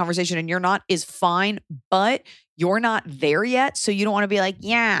text and conversation and you're not, is fine. But you're not there yet. So you don't want to be like,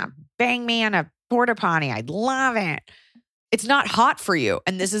 yeah, bang me on a porta potty. I'd love it. It's not hot for you.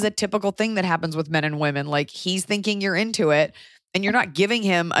 And this is a typical thing that happens with men and women. Like, he's thinking you're into it and you're not giving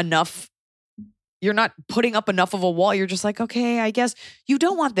him enough. You're not putting up enough of a wall. You're just like, okay, I guess you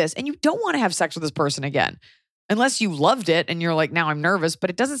don't want this. And you don't want to have sex with this person again. Unless you loved it and you're like, now I'm nervous. But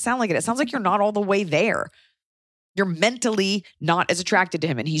it doesn't sound like it. It sounds like you're not all the way there. You're mentally not as attracted to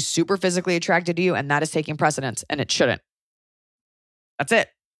him. And he's super physically attracted to you. And that is taking precedence. And it shouldn't. That's it.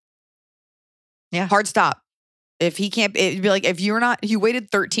 Yeah. Hard stop. If he can't, it'd be like, if you waited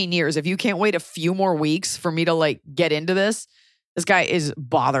 13 years, if you can't wait a few more weeks for me to like get into this guy is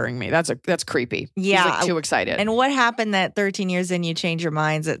bothering me. That's creepy. Yeah. He's like too excited. And what happened that 13 years in you change your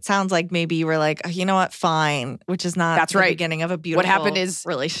minds? It sounds like maybe you were like, oh, you know what? Fine. Which is not the beginning of a beautiful what happened is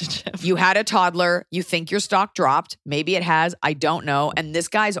relationship. You had a toddler. You think your stock dropped. Maybe it has. I don't know. And this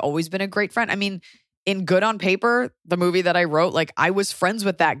guy's always been a great friend. I mean, in Good on Paper, the movie that I wrote, like, I was friends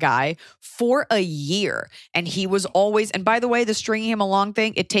with that guy for a year. And he was always, and by the way, the stringing him along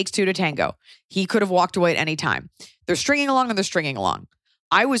thing, it takes two to tango. He could have walked away at any time. They're stringing along and they're stringing along.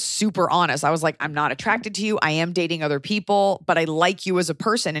 I was super honest. I was like, I'm not attracted to you. I am dating other people, but I like you as a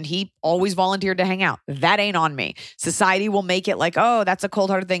person. And he always volunteered to hang out. That ain't on me. Society will make it like, oh, that's a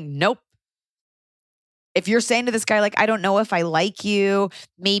cold-hearted thing. Nope. If you're saying to this guy, like, I don't know if I like you,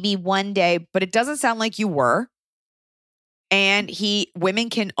 maybe one day, but it doesn't sound like you were. And women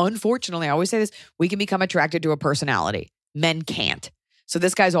can, unfortunately, I always say this, we can become attracted to a personality. Men can't. So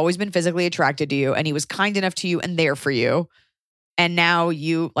this guy's always been physically attracted to you and he was kind enough to you and there for you. And now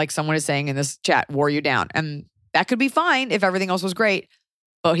you, like someone is saying in this chat, wore you down. And that could be fine if everything else was great.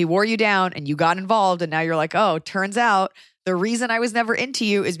 But he wore you down and you got involved. And now you're like, oh, turns out the reason I was never into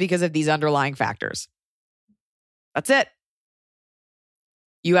you is because of these underlying factors. That's it.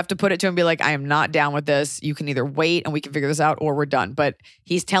 You have to put it to him and be like, I am not down with this. You can either wait and we can figure this out or we're done. But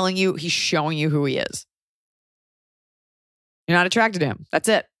he's telling you, he's showing you who he is. You're not attracted to him. That's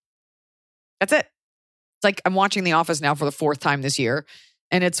it. That's it. It's like I'm watching The Office now for the 4th time this year.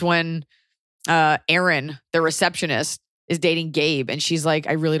 And it's when Erin, the receptionist, is dating Gabe. And she's like,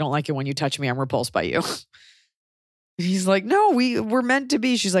 I really don't like it when you touch me. I'm repulsed by you. He's like, no, we're meant to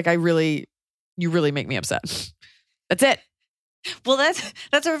be. She's like, you really make me upset. That's it. Well, that's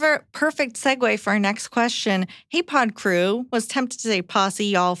a very perfect segue for our next question. Hey, Pod Crew, was tempted to say posse,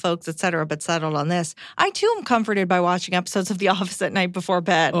 y'all, folks, etc., but settled on this. I, too, am comforted by watching episodes of The Office at night before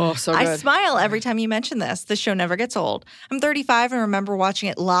bed. Oh, so good. I smile every time you mention this. This show never gets old. I'm 35 and remember watching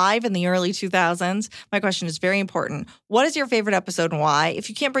it live in the early 2000s. My question is very important. What is your favorite episode and why? If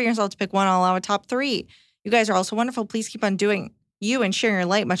you can't bring yourself to pick one, I'll allow a top 3. You guys are also wonderful. Please keep on doing you and sharing your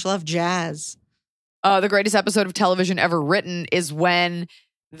light. Much love, Jazz. The greatest episode of television ever written is when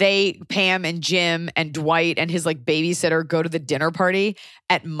Pam and Jim and Dwight and his like babysitter go to the dinner party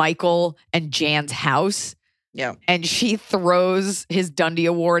at Michael and Jan's house. Yeah. And she throws his Dundie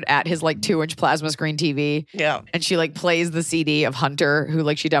Award at his like 2-inch plasma screen TV. Yeah. And she like plays the CD of Hunter, who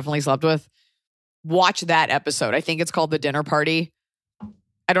like she definitely slept with. Watch that episode. I think it's called The Dinner Party.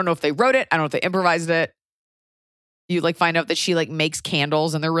 I don't know if they wrote it. I don't know if they improvised it. You like find out that she like makes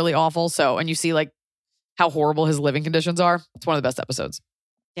candles and they're really awful. So, and you see like how horrible his living conditions are. It's one of the best episodes.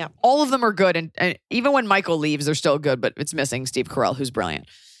 Yeah. All of them are good. And even when Michael leaves, they're still good, but it's missing Steve Carell, who's brilliant.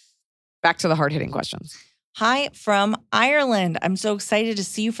 Back to the hard-hitting questions. Hi from Ireland. I'm so excited to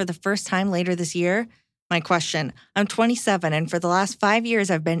see you for the first time later this year. My question, I'm 27, and for the last 5 years,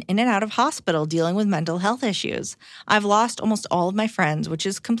 I've been in and out of hospital dealing with mental health issues. I've lost almost all of my friends, which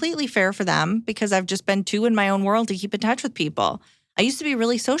is completely fair for them because I've just been too in my own world to keep in touch with people. I used to be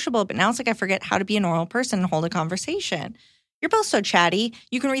really sociable, but now it's like I forget how to be a normal person and hold a conversation. You're both so chatty.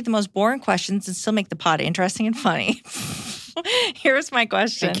 You can read the most boring questions and still make the pod interesting and funny. Here's my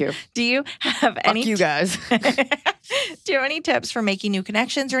question. Thank you. Do you have any... Fuck you guys. Do you have any tips for making new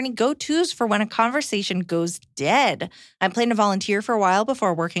connections or any go-tos for when a conversation goes dead? I plan to volunteer for a while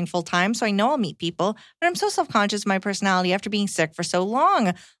before working full-time, so I know I'll meet people, but I'm so self-conscious of my personality after being sick for so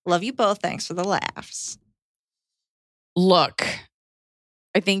long. Love you both. Thanks for the laughs. Look,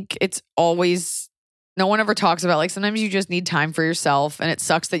 I think it's always, no one ever talks about, like, sometimes you just need time for yourself and it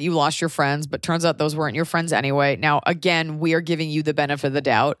sucks that you lost your friends, but turns out those weren't your friends anyway. Now, again, we are giving you the benefit of the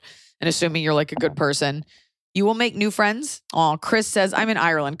doubt and assuming you're like a good person. You will make new friends. Oh, Chris says, I'm in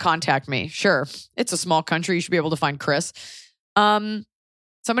Ireland. Contact me. Sure. It's a small country. You should be able to find Chris.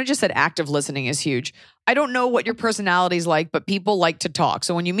 Somebody just said active listening is huge. I don't know what your personality is like, but people like to talk.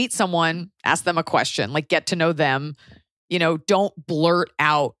 So when you meet someone, ask them a question, like get to know them. You know, don't blurt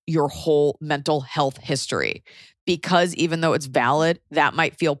out your whole mental health history because even though it's valid, that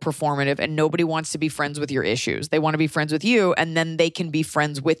might feel performative and nobody wants to be friends with your issues. They want to be friends with you and then they can be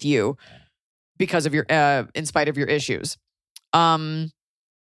friends with you because of your, in spite of your issues. But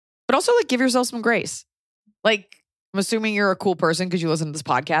also like give yourself some grace. Like I'm assuming you're a cool person because you listen to this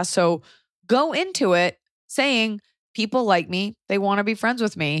podcast. So go into it saying people like me. They want to be friends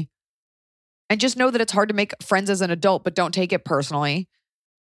with me. And just know that it's hard to make friends as an adult, but don't take it personally.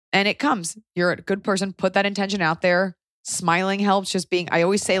 And it comes. You're a good person. Put that intention out there. Smiling helps. Just being, I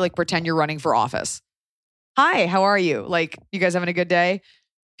always say, like, pretend you're running for office. Hi, how are you? Like, you guys having a good day?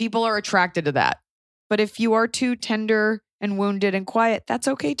 People are attracted to that. But if you are too tender and wounded and quiet, that's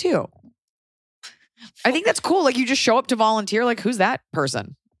okay too. I think that's cool. Like, you just show up to volunteer. Like, who's that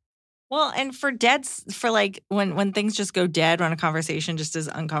person? Well, and for like when things just go dead, when a conversation just is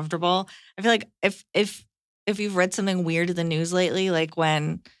uncomfortable, I feel like if you've read something weird in the news lately, like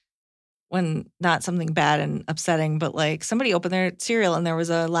when not something bad and upsetting, but like somebody opened their cereal and there was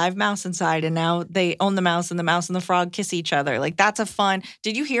a live mouse inside and now they own the mouse and the frog kiss each other. Like that's a fun.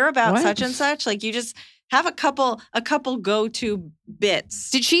 Did you hear about what? such and such? Like you just have a couple go-to bits.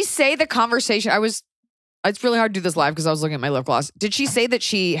 Did she say the conversation? It's really hard to do this live because I was looking at my lip gloss. Did she say that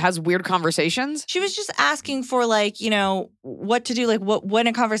she has weird conversations? She was just asking for like, you know, what to do. Like when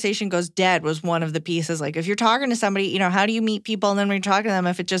a conversation goes dead was one of the pieces. Like if you're talking to somebody, you know, how do you meet people? And then when you're talking to them,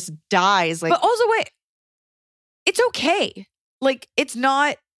 if it just dies, like. But also wait, it's okay. Like it's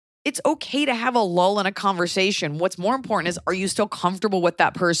okay to have a lull in a conversation. What's more important is, are you still comfortable with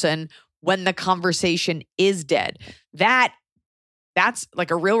that person when the conversation is dead? That's like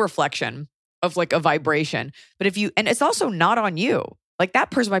a real reflection of like a vibration. But and it's also not on you. Like that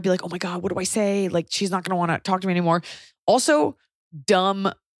person might be like, oh my God, what do I say? Like she's not going to want to talk to me anymore. Also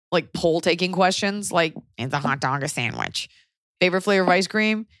dumb, like poll taking questions. Like, is a hot dog a sandwich? Favorite flavor of ice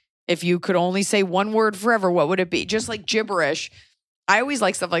cream? If you could only say one word forever, what would it be? Just like gibberish. I always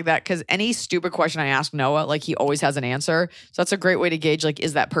like stuff like that because any stupid question I ask Noah, like he always has an answer. So that's a great way to gauge, like,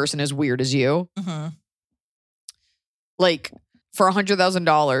 is that person as weird as you? Mm-hmm. Like, for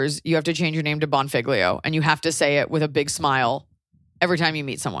 $100,000, you have to change your name to Bonfiglio and you have to say it with a big smile every time you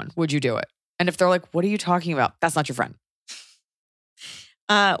meet someone. Would you do it? And if they're like, what are you talking about? That's not your friend.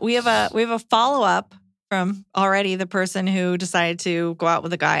 We have a follow-up from already the person who decided to go out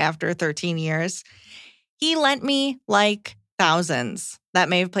with a guy after 13 years. He lent me like thousands. That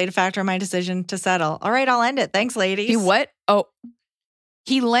may have played a factor in my decision to settle. All right, I'll end it. Thanks, ladies. He what? Oh,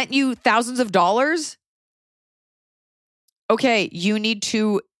 he lent you thousands of dollars? Okay, you need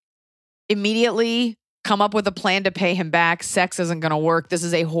to immediately come up with a plan to pay him back. Sex isn't going to work. This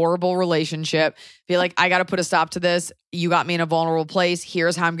is a horrible relationship. Be like, I got to put a stop to this. You got me in a vulnerable place.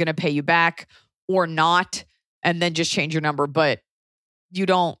 Here's how I'm going to pay you back or not. And then just change your number. But you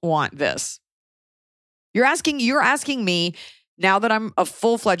don't want this. You're asking me, now that I'm a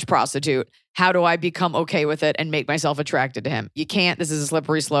full-fledged prostitute, how do I become okay with it and make myself attracted to him? You can't. This is a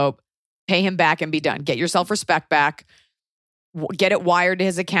slippery slope. Pay him back and be done. Get your self-respect back. Get it wired to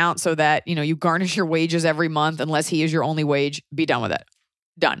his account so that, you garnish your wages every month unless he is your only wage. Be done with it.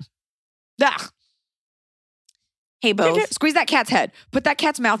 Done. Ugh. Hey, both. Squeeze that cat's head. Put that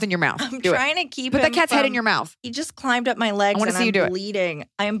cat's mouth in your mouth. I'm trying to keep Put that cat's head in your mouth. He just climbed up my legs and I'm bleeding.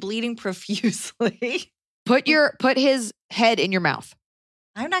 I am bleeding profusely. Put his head in your mouth.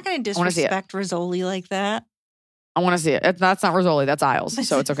 I'm not going to disrespect Rizzoli like that. I want to see it. That's not Rizzoli. That's Isles.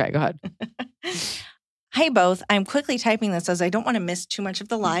 So it's okay. Go ahead. Hey, both. I'm quickly typing this as I don't want to miss too much of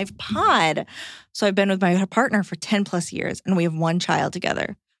the live pod. So I've been with my partner for 10 plus years and we have one child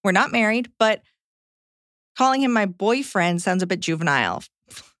together. We're not married, but calling him my boyfriend sounds a bit juvenile.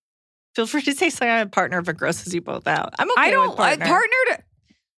 Feel free to say something on a partner if it grosses you both out. I'm okay with partner.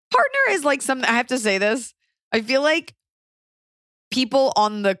 Partner is like something, I have to say this. I feel like people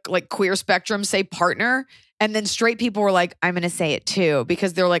on the queer spectrum say partner, and then straight people were like, I'm going to say it too,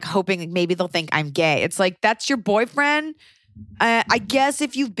 because they're like hoping maybe they'll think I'm gay. It's like, that's your boyfriend. I guess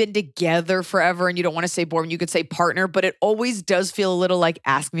if you've been together forever and you don't want to say boyfriend, you could say partner, but it always does feel a little like,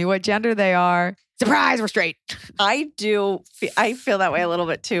 ask me what gender they are. Surprise, we're straight. I do. I feel that way a little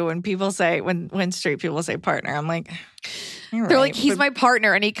bit too. When people say, when straight people say partner, I'm like, they're like, he's my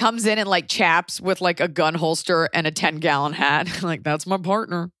partner. And he comes in chaps with a gun holster and a 10-gallon hat. Like, that's my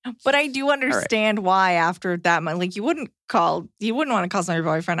partner. But I do understand why after that, you wouldn't want to call someone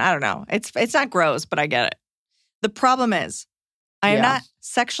your boyfriend. I don't know. It's not gross, but I get it. The problem is I am not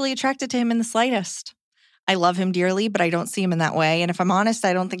sexually attracted to him in the slightest. I love him dearly, but I don't see him in that way. And if I'm honest,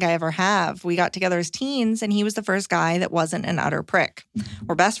 I don't think I ever have. We got together as teens, and he was the first guy that wasn't an utter prick.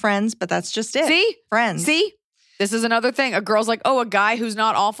 We're best friends, but that's just it. See? Friends. See? This is another thing. A girl's like, oh, a guy who's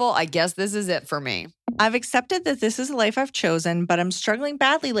not awful, I guess this is it for me. I've accepted that this is the life I've chosen, but I'm struggling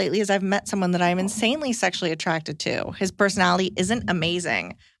badly lately as I've met someone that I'm insanely sexually attracted to. His personality isn't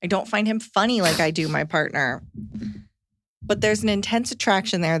amazing. I don't find him funny like I do my partner. But there's an intense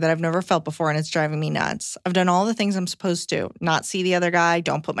attraction there that I've never felt before, and it's driving me nuts. I've done all the things I'm supposed to. Not see the other guy,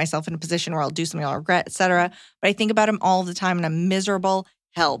 don't put myself in a position where I'll do something I'll regret, etc. But I think about him all the time, and I'm miserable.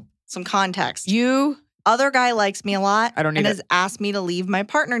 Help. Some context. Other guy likes me a lot and has asked me to leave my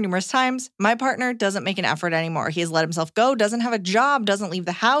partner numerous times. My partner doesn't make an effort anymore. He has let himself go, doesn't have a job, doesn't leave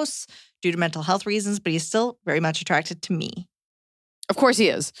the house due to mental health reasons, but he's still very much attracted to me. Of course he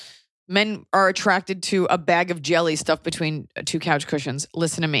is. Men are attracted to a bag of jelly stuffed between two couch cushions.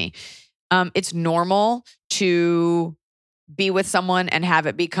 Listen to me. It's normal to be with someone and have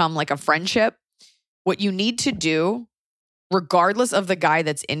it become like a friendship. What you need to do, regardless of the guy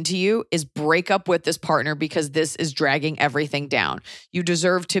that's into you, is break up with this partner because this is dragging everything down. You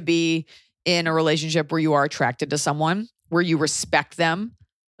deserve to be in a relationship where you are attracted to someone, where you respect them.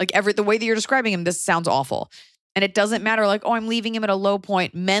 The way that you're describing him, this sounds awful. And it doesn't matter I'm leaving him at a low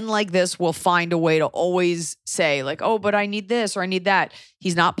point. Men like this will find a way to always say oh, but I need this or I need that.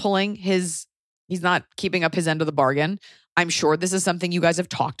 He's not keeping up his end of the bargain. I'm sure this is something you guys have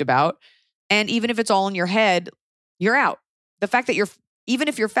talked about. And even if it's all in your head, you're out. The fact that even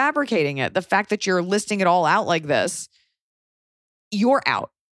if you're fabricating it, the fact that you're listing it all out like this, you're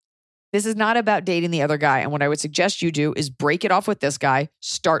out. This is not about dating the other guy. And what I would suggest you do is break it off with this guy,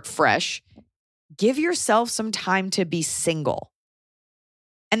 start fresh. Give yourself some time to be single.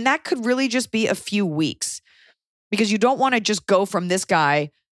 And that could really just be a few weeks because you don't want to just go from this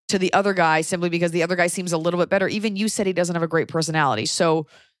guy to the other guy simply because the other guy seems a little bit better. Even you said he doesn't have a great personality. So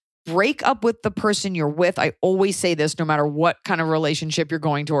break up with the person you're with. I always say this no matter what kind of relationship you're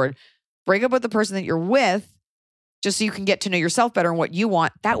going toward. Break up with the person that you're with just so you can get to know yourself better and what you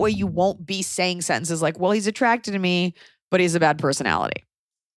want. That way you won't be saying sentences like, well, he's attracted to me, but he has a bad personality.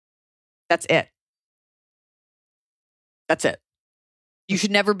 That's it. That's it. You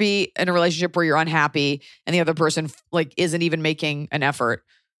should never be in a relationship where you're unhappy and the other person isn't even making an effort,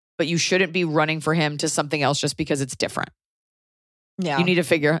 but you shouldn't be running for him to something else just because it's different. Yeah. You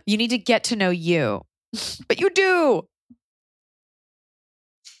need to get to know you, but you do.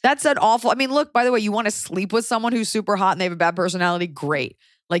 That's an awful, I mean, look, by the way, you want to sleep with someone who's super hot and they have a bad personality? Great.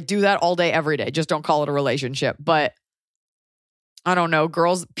 Like, do that all day, every day. Just don't call it a relationship. But I don't know,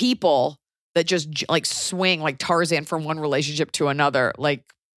 people that just like swing like Tarzan from one relationship to another, like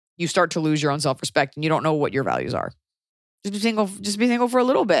you start to lose your own self-respect and you don't know what your values are. Just be single for a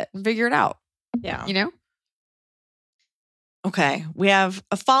little bit and figure it out. Yeah. You know? Okay. We have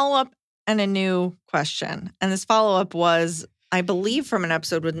a follow-up and a new question. And this follow-up was, I believe, from an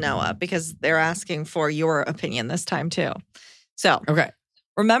episode with Noah, because they're asking for your opinion this time too. So, okay.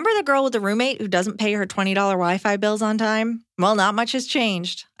 Remember the girl with the roommate who doesn't pay her $20 Wi-Fi bills on time? Well, not much has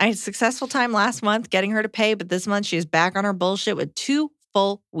changed. I had a successful time last month getting her to pay, but this month she is back on her bullshit with 2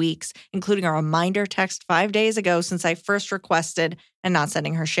 full weeks, including a reminder text 5 days ago since I first requested and not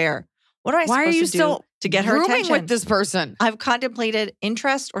sending her share. What am I supposed to do to get her attention? With this person? I've contemplated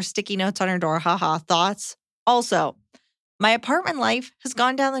interest or sticky notes on her door. Haha. Thoughts? Also, my apartment life has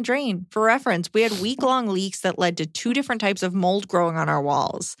gone down the drain. For reference, we had week-long leaks that led to 2 different types of mold growing on our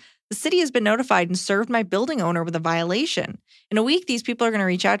walls. The city has been notified and served my building owner with a violation. In a week, these people are going to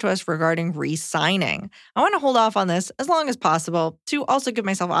reach out to us regarding re-signing. I want to hold off on this as long as possible to also give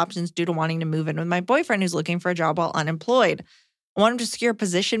myself options due to wanting to move in with my boyfriend who's looking for a job while unemployed. I want him to secure a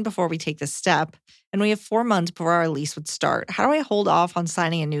position before we take this step, and we have 4 months before our lease would start. How do I hold off on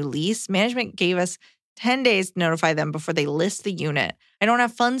signing a new lease? Management gave us 10 days to notify them before they list the unit. I don't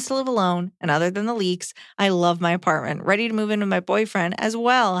have funds to live alone, and other than the leaks, I love my apartment. Ready to move in with my boyfriend as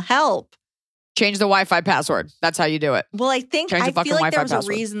well. Help. Change the Wi-Fi password. That's how you do it. Well, I feel like Wi-Fi there was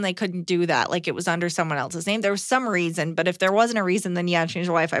password. a reason they couldn't do that. Like it was under someone else's name. There was some reason, but if there wasn't a reason, then yeah, change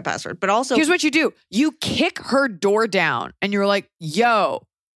the Wi-Fi password. But also, here's what you do. You kick her door down and you're like, yo,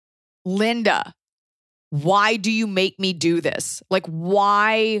 Linda, why do you make me do this? Like,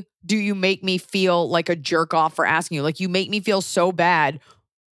 why do you make me feel like a jerk off for asking you? Like, you make me feel so bad.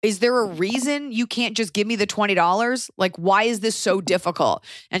 Is there a reason you can't just give me the $20? Like, why is this so difficult?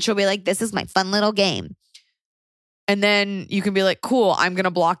 And she'll be like, this is my fun little game. And then you can be like, cool, I'm going to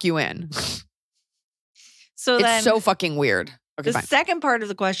block you in. So it's then so fucking weird. Okay, the fine. second part of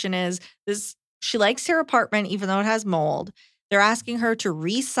the question is this: she likes her apartment even though it has mold. They're asking her to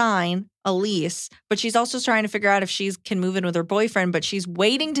re-sign a lease, but she's also trying to figure out if she can move in with her boyfriend, but she's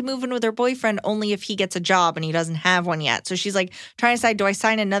waiting to move in with her boyfriend only if he gets a job and he doesn't have one yet. So she's like trying to decide, do I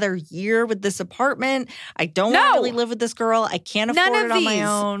sign another year with this apartment? I don't want to really live with this girl. I can't afford it on my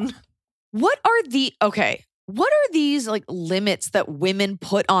own. What are these like limits that women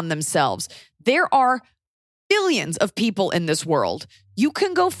put on themselves? There are billions of people in this world. You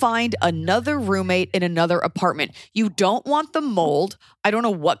can go find another roommate in another apartment. You don't want the mold. I don't know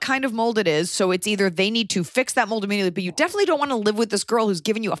what kind of mold it is. So it's either they need to fix that mold immediately, but you definitely don't want to live with this girl who's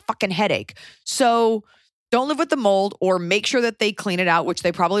giving you a fucking headache. So don't live with the mold, or make sure that they clean it out, which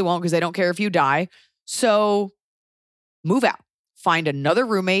they probably won't because they don't care if you die. So move out, find another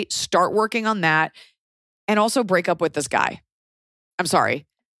roommate, start working on that, and also break up with this guy. I'm sorry.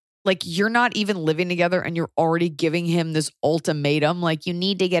 Like, you're not even living together and you're already giving him this ultimatum. Like, you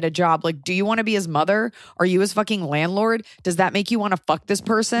need to get a job. Like, do you want to be his mother? Are you his fucking landlord? Does that make you want to fuck this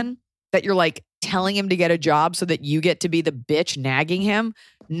person? That you're like telling him to get a job so that you get to be the bitch nagging him?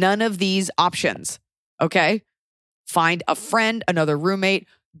 None of these options. Okay? Find a friend, another roommate,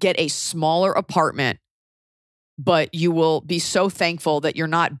 get a smaller apartment, but you will be so thankful that you're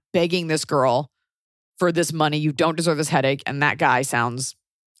not begging this girl for this money. You don't deserve this headache. And that guy sounds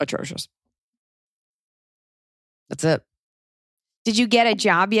atrocious. That's it. Did you get a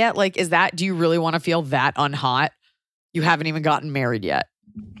job yet? Like, do you really want to feel that unhot? You haven't even gotten married yet.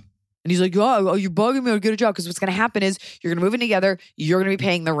 And he's like, oh, you're bugging me to get a job. Because what's going to happen is you're going to move in together. You're going to be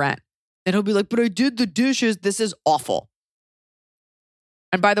paying the rent. And he'll be like, but I did the dishes. This is awful.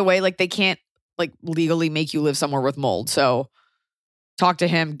 And by the way, like, they can't like legally make you live somewhere with mold. So talk to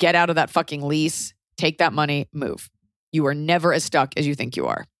him, get out of that fucking lease, take that money, move. You are never as stuck as you think you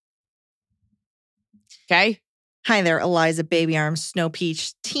are. Okay? Hi there, Eliza, Baby Arms, Snow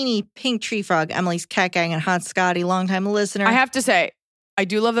Peach, Teeny, Pink Tree Frog, Emily's Cat Gang, and Hot Scotty, longtime listener. I have to say, I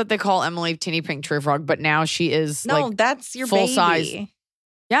do love that they call Emily Teeny Pink Tree Frog, but now she is that's your full baby. Size.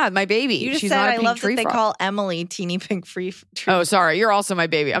 Yeah, my baby. You just She's said not a I pink love tree that they frog. call Emily Teeny Pink Tree. Oh, sorry. You're also my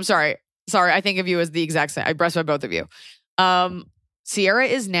baby. I'm sorry. Sorry, I think of you as the exact same. I breastfed both of you. Sierra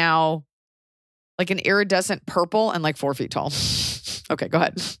is now like an iridescent purple and like 4 feet tall. Okay, go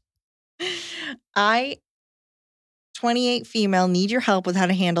ahead. I, 28 female, need your help with how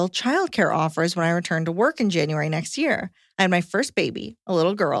to handle childcare offers when I return to work in January next year. I had my first baby, a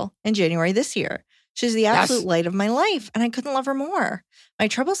little girl, in January this year. She's the absolute light of my life, and I couldn't love her more. My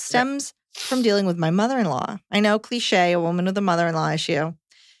trouble stems from dealing with my mother-in-law. I know, cliche, a woman with a mother-in-law issue.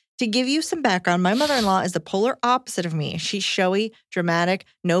 To give you some background, my mother-in-law is the polar opposite of me. She's showy, dramatic,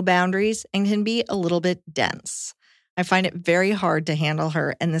 no boundaries, and can be a little bit dense. I find it very hard to handle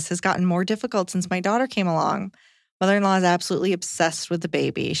her, and this has gotten more difficult since my daughter came along. Mother-in-law is absolutely obsessed with the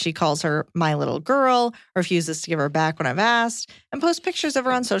baby. She calls her my little girl, refuses to give her back when I've asked, and posts pictures of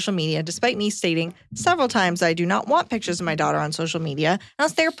her on social media, despite me stating several times I do not want pictures of my daughter on social media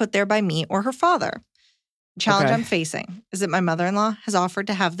unless they are put there by me or her father. The challenge I'm facing is that my mother-in-law has offered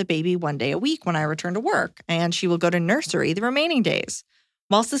to have the baby one day a week when I return to work, and she will go to nursery the remaining days.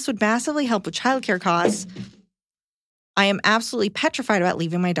 Whilst this would massively help with childcare costs, I am absolutely petrified about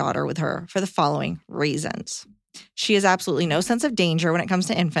leaving my daughter with her for the following reasons. She has absolutely no sense of danger when it comes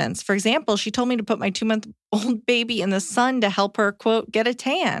to infants. For example, she told me to put my 2-month-old baby in the sun to help her, quote, get a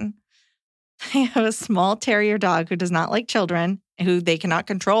tan. I have a small terrier dog who does not like children, who they cannot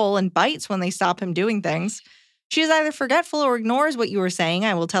control and bites when they stop him doing things. She is either forgetful or ignores what you were saying.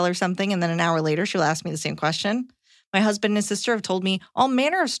 I will tell her something, and then an hour later, she'll ask me the same question. My husband and his sister have told me all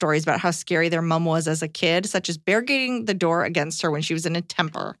manner of stories about how scary their mom was as a kid, such as barricading the door against her when she was in a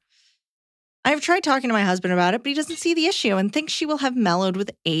temper. I have tried talking to my husband about it, but he doesn't see the issue and thinks she will have mellowed with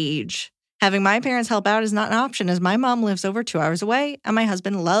age. Having my parents help out is not an option, as my mom lives over 2 hours away, and my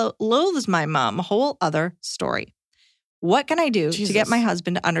husband loathes my mom. A whole other story. What can I do to get my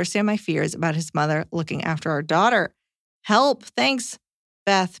husband to understand my fears about his mother looking after our daughter? Help. Thanks,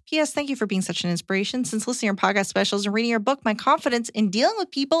 Beth. P.S. Thank you for being such an inspiration. Since listening to your podcast specials and reading your book, my confidence in dealing with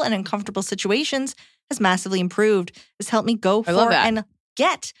people in uncomfortable situations has massively improved. It's helped me go for and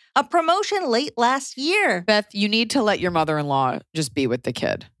get a promotion late last year. Beth, you need to let your mother-in-law just be with the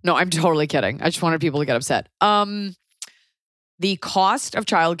kid. No, I'm totally kidding. I just wanted people to get upset. The cost of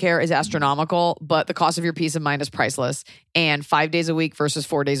childcare is astronomical, but the cost of your peace of mind is priceless. And 5 days a week versus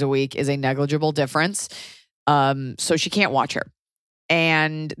 4 days a week is a negligible difference. So she can't watch her.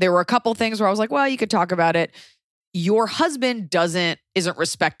 And there were a couple things where I was like, well, you could talk about it. Your husband isn't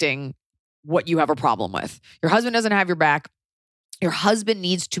respecting what you have a problem with. Your husband doesn't have your back. Your husband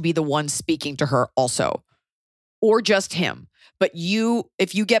needs to be the one speaking to her also, or just him. But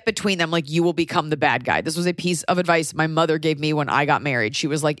if you get between them, like, you will become the bad guy. This was a piece of advice my mother gave me when I got married. She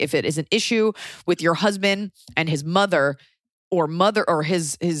was like, if it is an issue with your husband and his mother or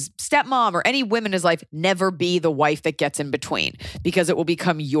his stepmom or any women in his life, never be the wife that gets in between, because it will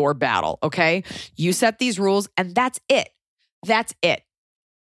become your battle, okay? You set these rules and that's it. That's it.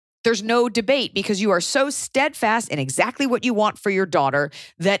 There's no debate, because you are so steadfast in exactly what you want for your daughter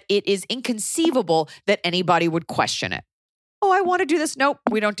that it is inconceivable that anybody would question it. Oh, I want to do this. Nope,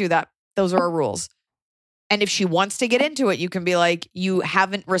 we don't do that. Those are our rules. And if she wants to get into it, you can be like, you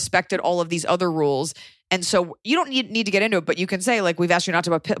haven't respected all of these other rules. And so you don't need to get into it, but you can say, like, we've asked you not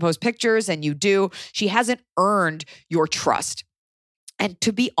to post pictures, and you do. She hasn't earned your trust. And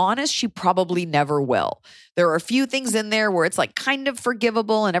to be honest, she probably never will. There are a few things in there where it's like kind of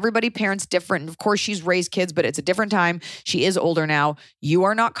forgivable, and everybody parents different. And of course, she's raised kids, but it's a different time. She is older now. You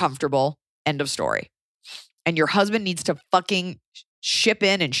are not comfortable. End of story. And your husband needs to fucking ship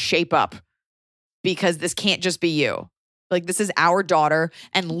in and shape up, because this can't just be you. Like, this is our daughter,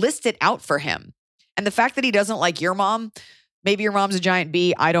 and list it out for him. And the fact that he doesn't like your mom, maybe your mom's a giant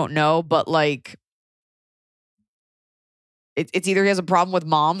B, I don't know, but like, it's either he has a problem with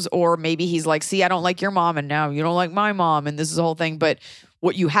moms, or maybe he's like, see, I don't like your mom, and now you don't like my mom, and this is the whole thing. But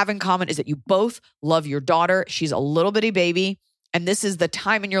what you have in common is that you both love your daughter. She's a little bitty baby, and this is the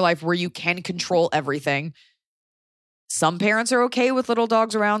time in your life where you can control everything. Some parents are okay with little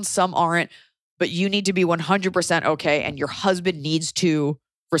dogs around, some aren't, but you need to be 100% okay, and your husband needs to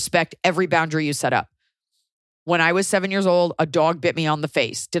respect every boundary you set up. When I was 7 years old, a dog bit me on the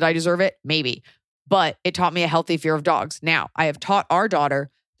face. Did I deserve it? Maybe. But it taught me a healthy fear of dogs. Now, I have taught our daughter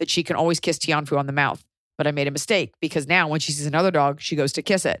that she can always kiss Tianfu on the mouth. But I made a mistake, because now when she sees another dog, she goes to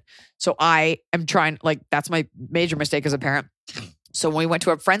kiss it. So I am trying, like, that's my major mistake as a parent. So when we went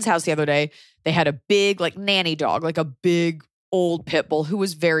to a friend's house the other day, they had a big, like, nanny dog, like a big old pit bull who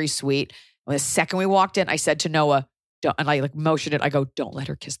was very sweet. And the second we walked in, I said to Noah, and I like motioned it, I go, don't let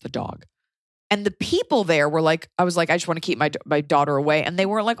her kiss the dog. And the people there were like, I was like, I just want to keep my daughter away. And they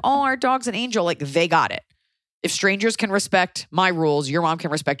were like, oh, our dog's an angel. Like, they got it. If strangers can respect my rules, your mom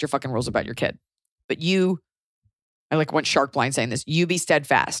can respect your fucking rules about your kid. But I like went shark blind saying this, you be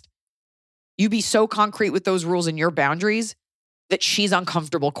steadfast. You be so concrete with those rules and your boundaries that she's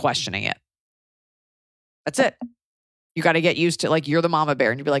uncomfortable questioning it. That's it. You got to get used to, like, you're the mama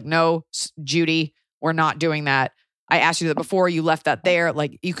bear, and you'd be like, no, Judy, we're not doing that. I asked you that before, you left that there.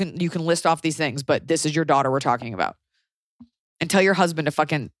 Like, you can list off these things, but this is your daughter we're talking about. And tell your husband to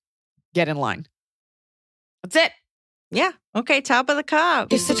fucking get in line. That's it. Yeah. Okay, top of the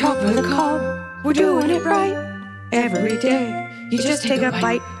cob. It's the top of the cob. We're doing it right every day. You just take a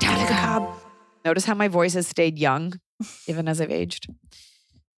bite, top of the cob. Notice how my voice has stayed young, even as I've aged.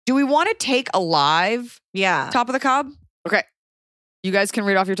 Do we want to take a live top of the cob? Okay. You guys can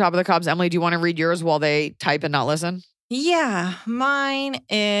read off your top of the cobs. Emily, do you want to read yours while they type and not listen? Yeah. Mine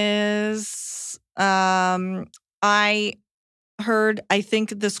is I heard, I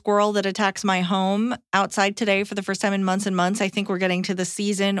think, the squirrel that attacks my home outside today for the first time in months and months. I think we're getting to the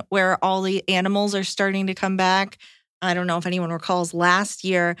season where all the animals are starting to come back. I don't know if anyone recalls last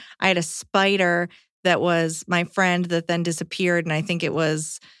year, I had a spider that was my friend that then disappeared, and I think it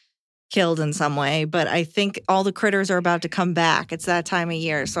was killed in some way. But I think all the critters are about to come back. It's that time of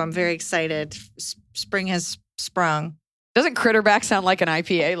year, so I'm very excited. Spring has sprung. Doesn't Critterback sound like an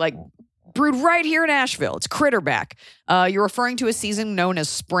IPA? Like brewed right here in Asheville. It's Critterback. You're referring to a season known as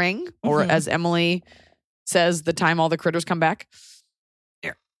spring, or as Emily says, the time all the critters come back.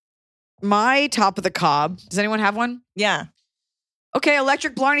 Here. My top of the cob. Does anyone have one? Yeah. Okay,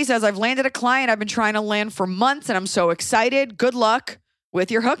 Electric Blarney says, I've landed a client I've been trying to land for months, and I'm so excited. Good luck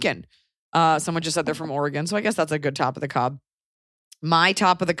with your hooking. Someone just said they're from Oregon, so I guess that's a good top of the cob. My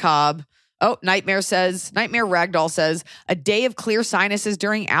top of the cob. Oh, Nightmare Ragdoll says, a day of clear sinuses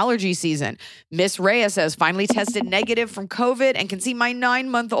during allergy season. Miss Rhea says, finally tested negative from COVID and can see my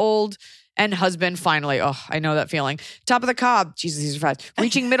 9-month-old and husband finally. Oh, I know that feeling. Top of the cob. Jesus, these are fast.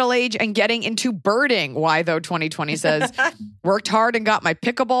 Reaching middle age and getting into birding. Why though, 2020 says. Worked hard and got my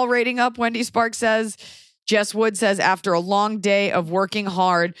pickleball rating up, Wendy Sparks says. Jess Wood says, after a long day of working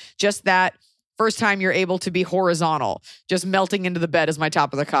hard, just that first time you're able to be horizontal. Just melting into the bed is my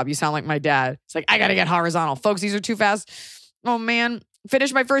top of the cob. You sound like my dad. It's like, I got to get horizontal. Folks, these are too fast. Oh, man.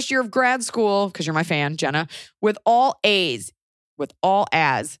 Finished my first year of grad school, because you're my fan, Jenna, with all A's. With all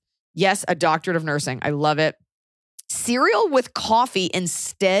A's. Yes, a doctorate of nursing. I love it. Cereal with coffee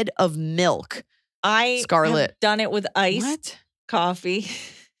instead of milk. Scarlett have done it with iced coffee.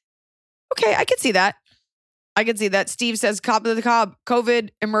 Okay, I can see that. Steve says, top of the cob, COVID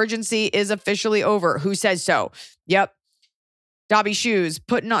emergency is officially over. Who says so? Yep. Dobby Shoes,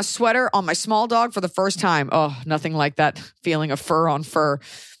 putting a sweater on my small dog for the first time. Oh, nothing like that feeling of fur on fur.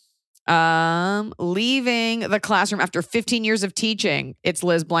 Leaving the classroom after 15 years of teaching. It's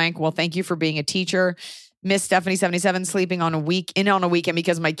Liz Blank. Well, thank you for being a teacher. Miss Stephanie 77, sleeping on a weekend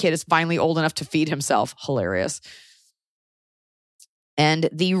because my kid is finally old enough to feed himself. Hilarious. And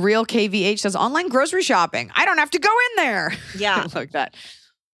the real KVH says, online grocery shopping. I don't have to go in there. Yeah. Like that.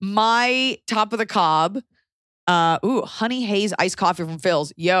 My top of the cob. Honey Haze iced coffee from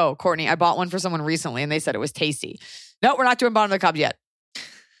Phil's. Yo, Courtney, I bought one for someone recently and they said it was tasty. No, we're not doing bottom of the cob yet.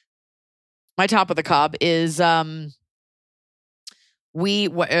 My top of the cob is it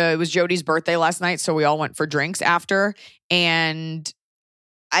was Jody's birthday last night, so we all went for drinks after. And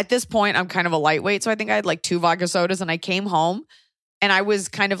at this point, I'm kind of a lightweight, so I think I had like 2 vodka sodas, and I came home and I was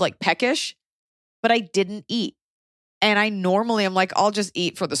kind of like peckish, but I didn't eat. And I normally am like, I'll just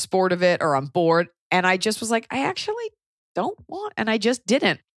eat for the sport of it, or I'm bored. And I just was like, I actually don't want, and I just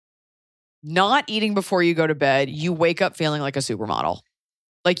didn't. Not eating before you go to bed, you wake up feeling like a supermodel.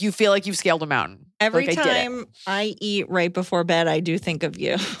 Like you feel like you've scaled a mountain. Every time I eat right before bed, I do think of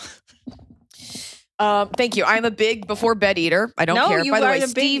you. Thank you. I'm a big before bed eater. I don't care. By the way,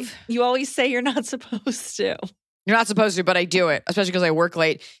 Steve, you always say you're not supposed to. You're not supposed to, but I do it, especially because I work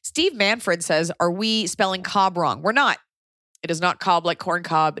late. Steve Manfred says, are we spelling cob wrong? We're not. It is not cob like corn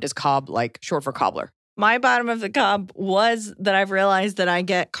cob. It is cob like short for cobbler. My bottom of the cob was that I've realized that I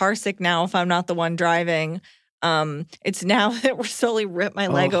get car sick now if I'm not the one driving. It's now that we're slowly ripped my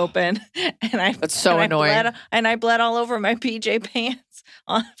leg open, and that's so annoying. I bled all over my PJ pants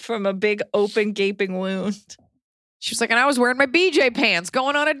from a big open gaping wound. She was like, and I was wearing my BJ pants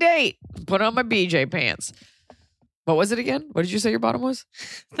going on a date. Put on my BJ pants. What was it again? What did you say your bottom was?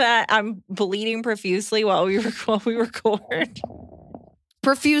 That I'm bleeding profusely while we record.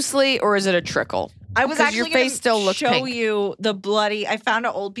 Profusely, or is it a trickle? I was actually your face still looks show pink. You the bloody. I found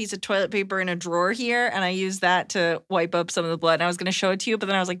an old piece of toilet paper in a drawer here, and I used that to wipe up some of the blood. And I was going to show it to you, but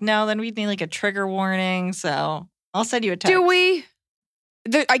then I was like, no, then we'd need like a trigger warning. So I'll send you a text. Do we?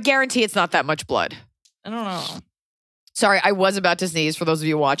 I guarantee it's not that much blood. I don't know. Sorry, I was about to sneeze for those of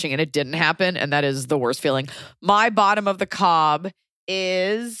you watching, and it didn't happen, and that is the worst feeling. My bottom of the cob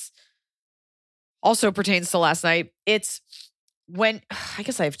is also pertains to last night. It's when, I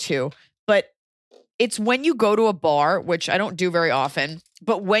guess I have 2, but it's when you go to a bar, which I don't do very often,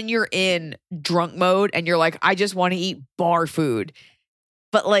 but when you're in drunk mode and you're like, I just want to eat bar food,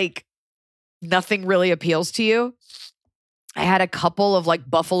 but like nothing really appeals to you. I had a couple of like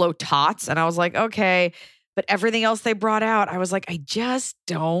buffalo tots and I was like, okay, But everything else they brought out, I was like, I just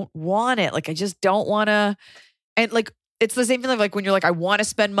don't want it. Like, I just don't want to. And like, it's the same feeling like when you're like, I want to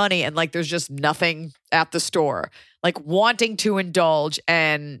spend money and like, there's just nothing at the store. Like wanting to indulge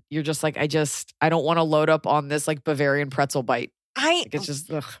and you're just like, I don't want to load up on this like Bavarian pretzel bite. Like it's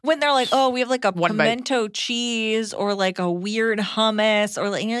just when they're like, oh, we have like a pimento cheese or like a weird hummus or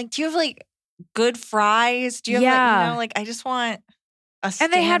like, and you're like, do you have like good fries? Do you have like, I just want a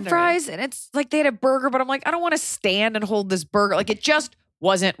standard. And they had fries and it's like they had a burger, but I'm like, I don't want to stand and hold this burger. Like it just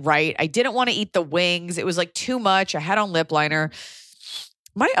wasn't right. I didn't want to eat the wings. It was like too much. I had on lip liner.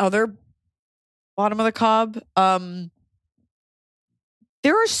 My other bottom of the cob,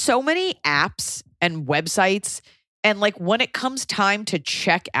 there are so many apps and websites. And like when it comes time to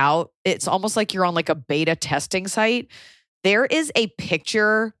check out, it's almost like you're on like a beta testing site. There is a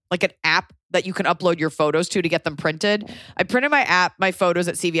picture, like an app that you can upload your photos to get them printed. I printed my photos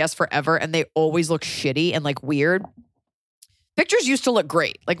at CVS forever, and they always look shitty and like weird. Pictures used to look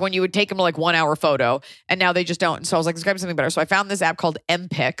great, like when you would take them to like 1 hour photo, and now they just don't. And so I was like, there's got to be something better. So I found this app called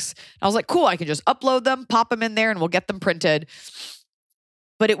MPix. I was like, cool, I can just upload them, pop them in there, and we'll get them printed.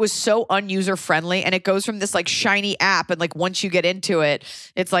 But it was so unuser friendly, and it goes from this like shiny app, and like once you get into it,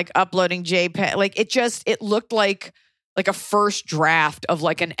 it's like uploading JPEG. Like it looked like a first draft of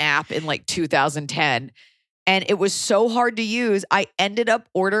like an app in like 2010, and it was so hard to use. I ended up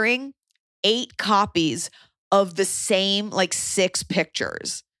ordering 8 copies of the same like 6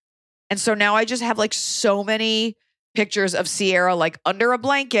 pictures. And so now I just have like so many pictures of Sierra like under a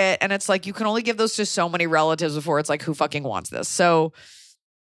blanket. And it's like, you can only give those to so many relatives before it's like, who fucking wants this? So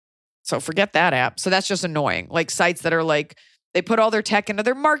forget that app. So that's just annoying. Like sites that are like, they put all their tech into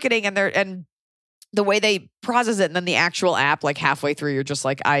their marketing and the way they process it. And then the actual app, like halfway through, you're just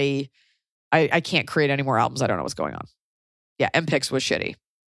like, I can't create any more albums. I don't know what's going on. Yeah. MPix was shitty.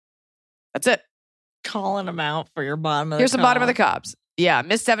 That's it. Calling them out for your bottom of the Here's cob. the bottom of the cobs. Yeah,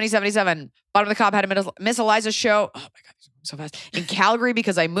 Miss 7077. Bottom of the cob had a Miss Eliza show. Oh my God, so fast. In Calgary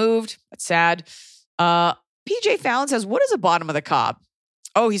because I moved. That's sad. PJ Fallon says, what is a bottom of the cob?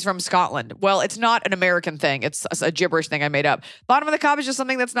 Oh, he's from Scotland. Well, it's not an American thing. It's a gibberish thing I made up. Bottom of the cob is just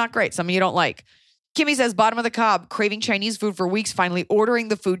something that's not great. Something you don't like. Kimmy says, bottom of the cob, craving Chinese food for weeks, finally ordering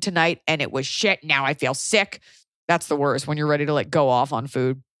the food tonight, and it was shit. Now I feel sick. That's the worst when you're ready to like go off on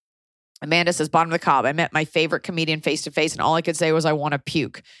food. Amanda says, bottom of the cob, I met my favorite comedian face to face, and all I could say was, I want to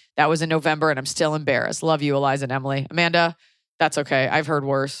puke. That was in November, and I'm still embarrassed. Love you, Eliza and Emily. Amanda, that's okay. I've heard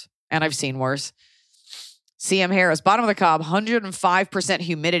worse, and I've seen worse. CM Harris, bottom of the cob, 105%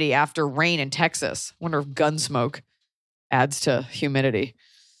 humidity after rain in Texas. Wonder if gun smoke adds to humidity.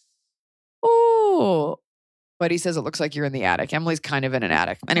 Oh, but he says it looks like you're in the attic. Emily's kind of in an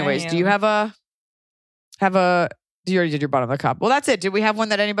attic. Anyways, do you have a, you already did your bottom of the cob. Well, that's it. Did we have one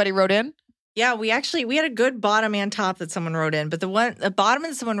that anybody wrote in? Yeah, we had a good bottom and top that someone wrote in. But the bottom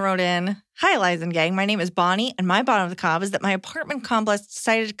that someone wrote in, hi, Liza and gang. My name is Bonnie, and my bottom of the cob is that my apartment complex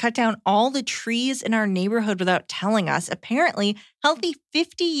decided to cut down all the trees in our neighborhood without telling us. Apparently, healthy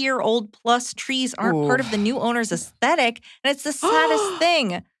 50-year-old plus trees aren't part of the new owner's aesthetic, and it's the saddest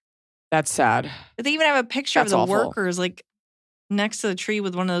thing. That's sad. They even have a picture of the workers like next to the tree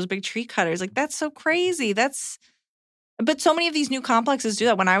with one of those big tree cutters. Like, that's so crazy. But so many of these new complexes do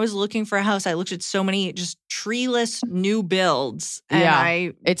that. When I was looking for a house, I looked at so many just treeless new builds. And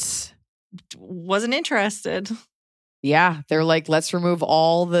I wasn't interested. Yeah. They're like, let's remove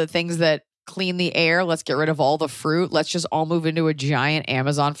all the things that clean the air. Let's get rid of all the fruit. Let's just all move into a giant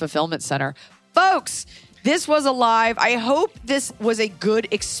Amazon fulfillment center. Folks, this was a live. I hope this was a good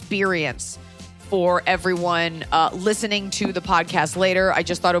experience for everyone listening to the podcast later. I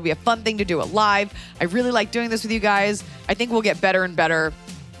just thought it would be a fun thing to do it live. I really like doing this with you guys. I think we'll get better and better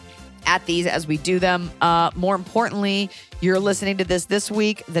at these as we do them. More importantly, you're listening to this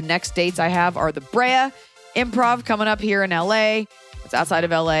week. The next dates I have are the Brea Improv coming up here in LA. It's outside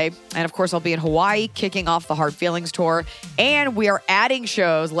of LA. And of course, I'll be in Hawaii kicking off the Hard Feelings tour. And we are adding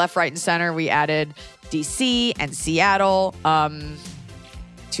shows left, right, and center. We added DC and Seattle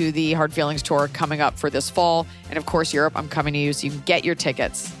to the Hard Feelings tour coming up for this fall. And of course, Europe, I'm coming to you. So you can get your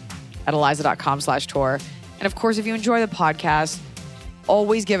tickets at eliza.com/tour. And of course, if you enjoy the podcast,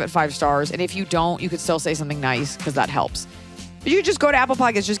 always give it 5 stars. And if you don't, you could still say something nice because that helps. But you just go to Apple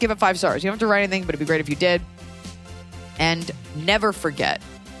Podcasts, just give it 5 stars. You don't have to write anything, but it'd be great if you did. And never forget,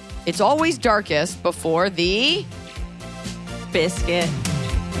 it's always darkest before the biscuit.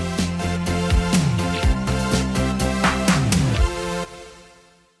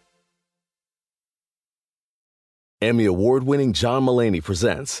 Emmy award-winning John Mulaney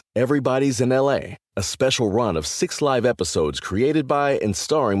presents Everybody's in LA, a special run of 6 live episodes created by and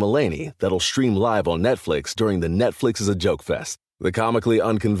starring Mulaney that'll stream live on Netflix during the Netflix is a Joke Fest. The comically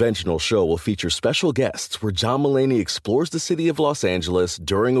unconventional show will feature special guests where John Mulaney explores the city of Los Angeles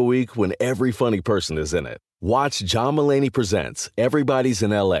during a week when every funny person is in it. Watch John Mulaney Presents Everybody's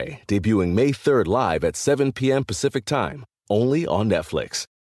in L.A., debuting May 3rd live at 7 p.m. Pacific Time, only on Netflix.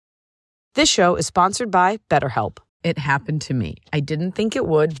 This show is sponsored by BetterHelp. It happened to me. I didn't think it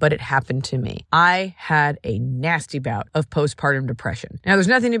would, but it happened to me. I had a nasty bout of postpartum depression. Now, there's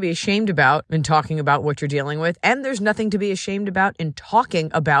nothing to be ashamed about in talking about what you're dealing with, and there's nothing to be ashamed about in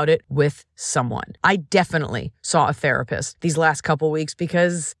talking about it with someone. I definitely saw a therapist these last couple weeks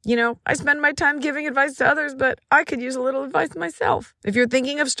because, I spend my time giving advice to others, but I could use a little advice myself. If you're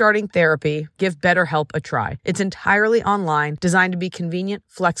thinking of starting therapy, give BetterHelp a try. It's entirely online, designed to be convenient,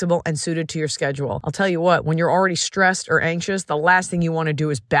 flexible, and suited to your schedule. I'll tell you what, when you're already stressed or anxious, the last thing you want to do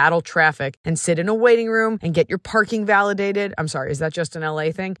is battle traffic and sit in a waiting room and get your parking validated. I'm sorry, is that just an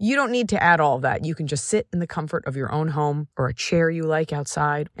LA thing? You don't need to add all of that. You can just sit in the comfort of your own home or a chair you like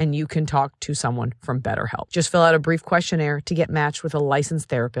outside, and you can talk to someone from BetterHelp. Just fill out a brief questionnaire to get matched with a licensed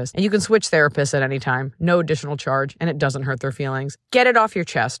therapist, and you can switch therapists at any time. No additional charge, and it doesn't hurt their feelings. Get it off your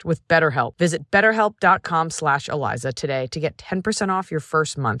chest with BetterHelp. Visit BetterHelp.com/Eliza today to get 10% off your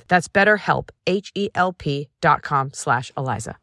first month. That's BetterHelp, HELP.com/Eliza.